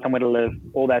find somewhere to live,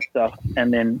 all that stuff.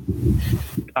 And then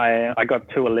I got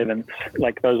 2/11ths.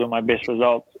 Like those were my best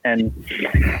results, and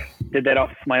did that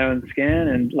off my own skin,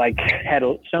 and like had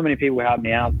so many people help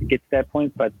me out to get to that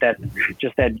point. But that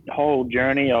whole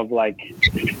journey of like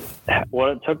what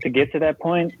it took to get to that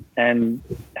point, and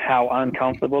how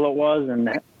uncomfortable it was,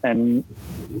 and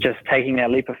just taking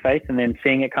that leap of faith, and then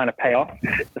seeing it kind of pay off.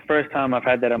 It's the first time I've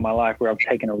had that in my life where I've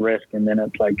taken a risk, and then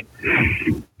it's like,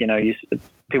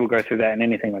 people go through that in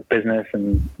anything like business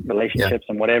and relationships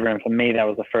and whatever. And for me, that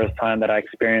was the first time that I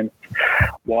experienced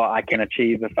what I can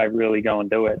achieve if I really go and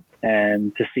do it.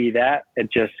 And to see that, it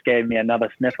just gave me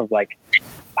another sniff of like,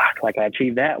 fuck, like I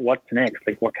achieved that. What's next?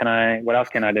 Like, what else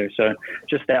can I do? So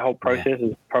just that whole process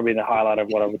is probably the highlight of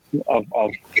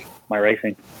of my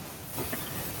racing.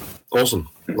 Awesome.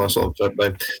 So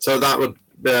that would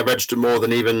register more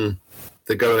than even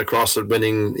the going across and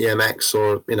winning the EMX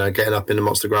or getting up in the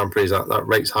Monster Grand Prix. That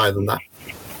rate's higher than that.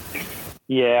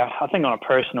 Yeah, I think on a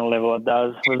personal level it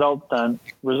does. Results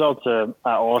are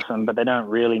awesome, but they don't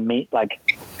really meet. Like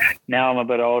now I'm a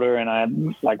bit older,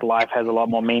 and life has a lot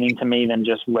more meaning to me than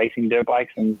just racing dirt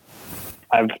bikes. And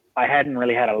I hadn't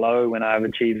really had a low when I've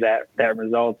achieved that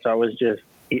result, so it was just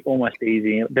almost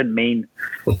easy. It didn't mean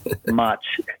much.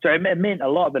 So it meant a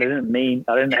lot, but I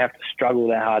didn't have to struggle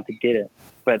that hard to get it.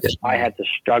 But I had to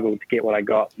struggle to get what I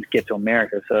got to get to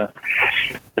America. So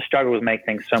the struggles make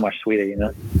things so much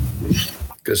sweeter,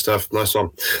 Good stuff. Nice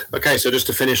one. Okay, so just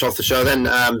to finish off the show then,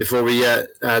 before we go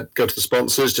to the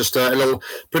sponsors, just a little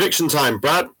prediction time.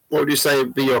 Brad, what would you say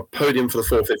would be your podium for the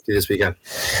 450 this weekend?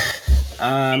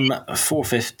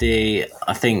 450,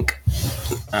 I think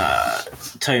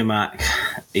Tomac,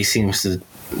 he seems to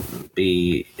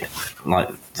be like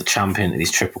the champion of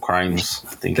these triple crowns.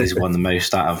 I think he's won the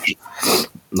most out of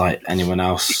like anyone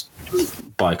else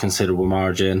by a considerable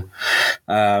margin.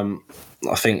 I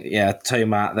think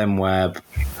Tomac, then Webb,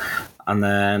 and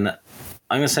then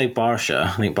I'm going to say Barsha.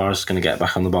 I think Barsha's going to get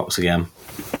back on the box again.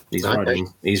 He's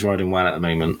riding well at the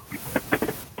moment.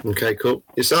 Okay, cool.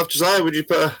 Yourself, Josiah, would you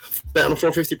put a bet on a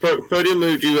 450 podium? Who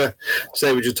would you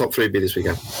say would your top three be this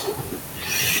weekend?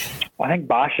 I think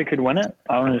Barsha could win it.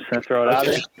 I'm just going to throw it out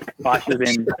there.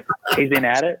 He's been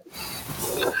at it.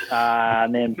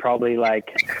 And then probably I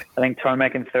think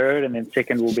Tomac in third, and then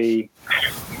second will be,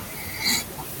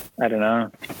 I don't know,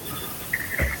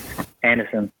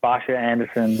 Anderson. Barsha,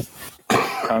 Anderson,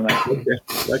 Tomac.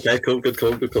 Okay, cool, good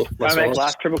call. Tomac,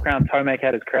 last Triple Crown, Tomac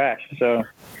had his crash, so...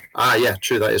 yeah,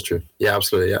 true. That is true. Yeah,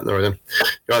 absolutely. Yeah, no worries.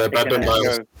 You're right there,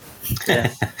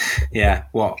 Ben. Yeah.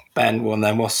 What, Ben? Well,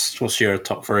 then what's your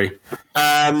top three?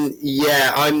 I've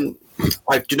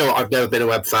never been a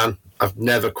Webb fan. I've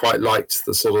never quite liked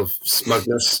the sort of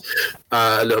smugness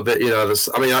a little bit.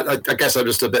 I guess I'm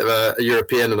just a bit of a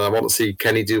European, and I want to see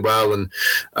Kenny do well, and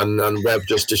Webb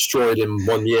just destroyed him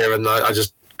one year, and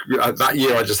that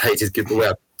year I just hated Gibber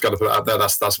Webb. Got to put it out there.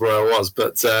 That's where I was.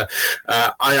 But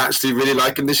I actually really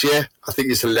like him this year. I think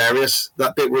he's hilarious.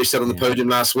 That bit where he said on the podium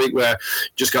last week, where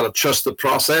you just got to trust the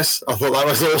process. I thought that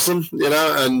was awesome.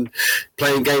 And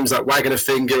playing games like wagging a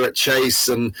finger at Chase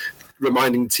and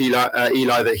reminding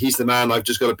Eli that he's the man. I've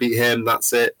just got to beat him.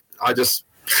 That's it.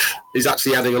 He's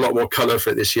actually adding a lot more colour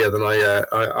for it this year than I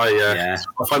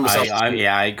find myself.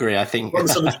 I agree. I think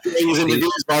some strings in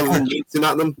the rather than looking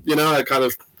at them. I kind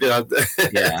of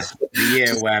the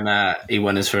year when he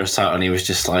won his first title, and he was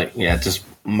just just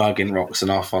mugging Roxon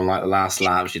off on the last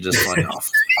laps. You're just like, oh,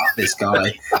 fuck this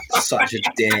guy, such a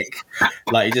dick.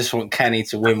 You just want Kenny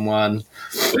to win one.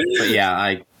 But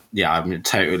I'm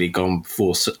totally gone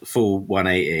full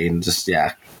 180 and just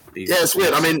it's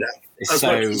weird. I mean, it's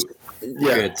so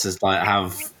good to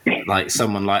have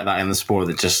someone like that in the sport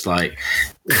that just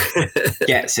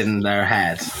gets in their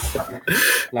head.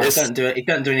 He doesn't do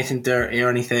anything dirty or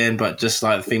anything, but just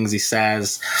the things he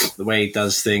says, the way he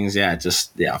does things. I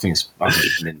think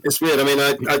it's weird. I mean,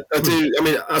 I do. I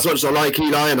mean, as much as I like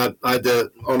Eli, and I had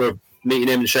the honour of meeting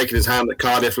him and shaking his hand at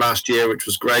Cardiff last year, which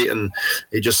was great, and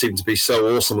he just seemed to be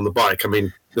so awesome on the bike. I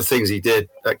mean, the things he did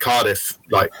at Cardiff,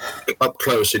 up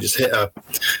close, he just hit a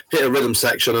rhythm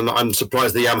section, and I'm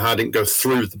surprised the Yamaha didn't go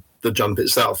through the jump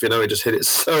itself. He just hit it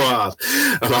so hard,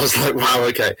 and I was like, wow,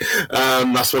 okay,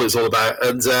 that's what it's all about.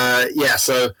 And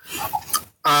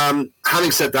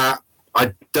having said that,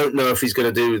 I don't know if he's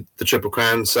going to do the Triple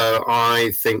Crown, so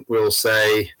I think we'll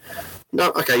say no.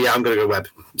 Okay, I'm going to go Webb.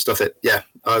 Stuff it. Yeah,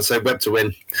 I'd say Webb to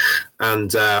win,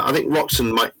 and I think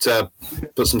Roxon might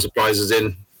put some surprises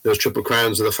in. Those Triple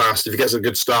Crowns are the fast. If he gets a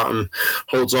good start and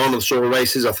holds on the shorter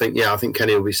races, I think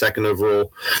Kenny will be second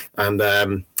overall, and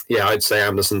I'd say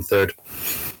Anderson third.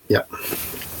 Yeah.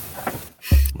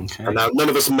 Okay. And now none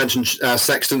of us have mentioned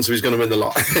Sexton, so he's going to win the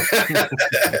lot.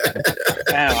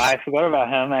 Damn, I forgot about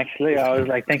him. Actually, I was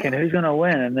thinking who's going to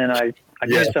win, and then I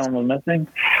knew someone was missing.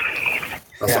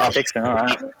 That's Sexton. All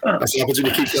right. That's what happens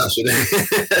when you keep flashing.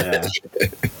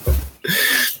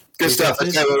 Good stuff.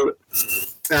 Okay, well,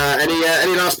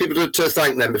 any last people to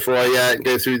thank then before I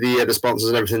go through the sponsors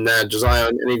and everything there?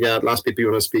 Josiah, any last people you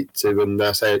want to speak to and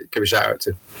give a shout out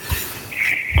to?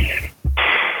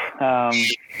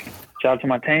 Shout out to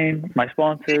my team, my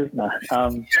sponsors.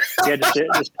 Just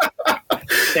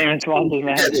team and sponsors,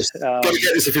 man. Got to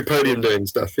get this if you're podium doing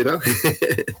stuff,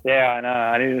 Yeah, I know.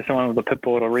 I needed someone with a pit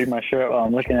bull to read my shirt while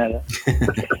I'm looking at it.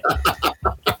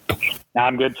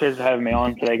 I'm good. Cheers for having me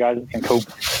on today, guys. It's been cool.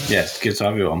 Yeah, it's good to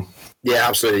have you on. Yeah,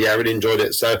 absolutely. Yeah, I really enjoyed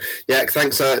it. So,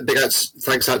 thanks out to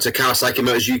Kawasaki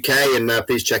Motors UK, and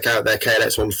please check out their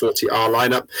KLX 140R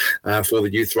lineup for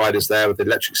the youth riders there with the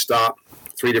electric start.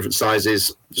 3 different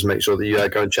sizes. Just make sure that you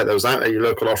go and check those out at your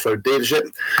local off-road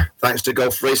dealership. Thanks to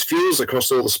Golf Race Fuels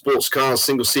across all the sports cars,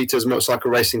 single-seaters,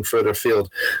 motorcycle racing further afield.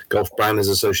 Golf brand is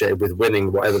associated with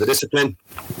winning whatever the discipline.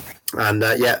 And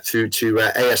through to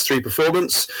AS3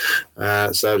 Performance.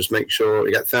 So just make sure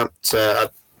you get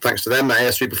that. Thanks to them,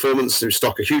 AS3 Performance, who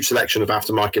stock a huge selection of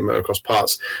aftermarket motocross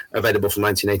parts available from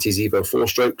 1980s Evo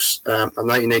 4-strokes and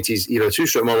 1980s Evo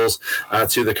 2-stroke models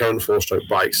to the current 4-stroke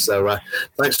bikes. So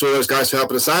thanks to all those guys for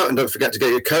helping us out. And don't forget to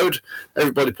get your code.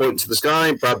 Everybody point to the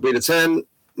sky. Brad Wheeler 10.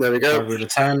 There we go. Brad Wheeler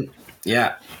 10.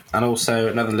 Yeah. And also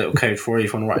another little code for you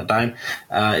if you want to write it down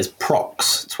is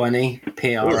PROX20,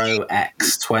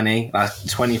 PROX20. That's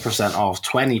 20% off.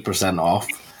 20% off.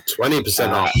 20%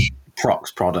 off.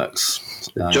 Prox products.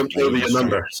 Jumped over your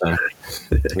number. So,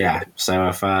 yeah. So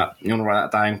if you want to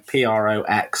write that down,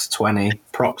 PROX20,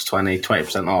 Prox20,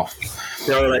 20% off.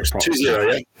 PROX20,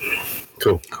 yeah?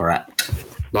 Cool. Correct.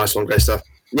 Nice one, great stuff.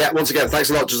 Yeah, once again, thanks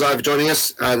a lot, Josiah, for joining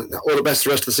us. And all the best for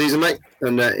the rest of the season, mate.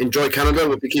 And enjoy Canada.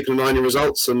 We'll be keeping an eye on your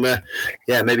results. And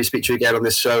maybe speak to you again on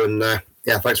this show. And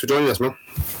thanks for joining us, man.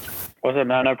 Awesome,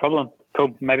 no problem.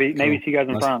 Cool. Maybe see you guys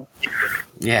in France.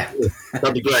 Yeah.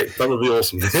 That'd be great. That would be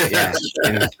awesome. Yeah.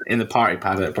 In the party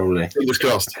paddock, probably. Fingers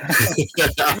crossed.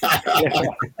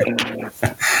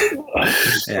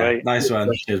 Yeah. Nice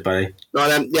one. Cheers, buddy. Right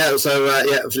then.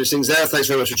 For things there. Thanks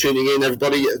very much for tuning in,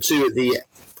 everybody, to the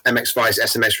MX Vice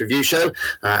SMX review show,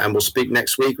 and we'll speak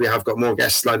next week. We have got more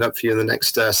guests lined up for you in the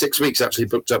next 6 weeks, actually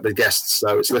booked up with guests,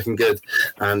 so it's looking good.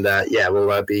 And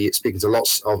we'll be speaking to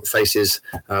lots of faces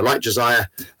like Josiah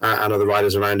and other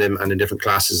riders around him, and in different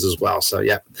classes as well. So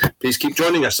please keep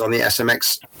joining us on the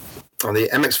MX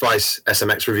Vice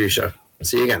SMX review show.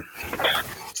 See you again.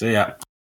 See ya.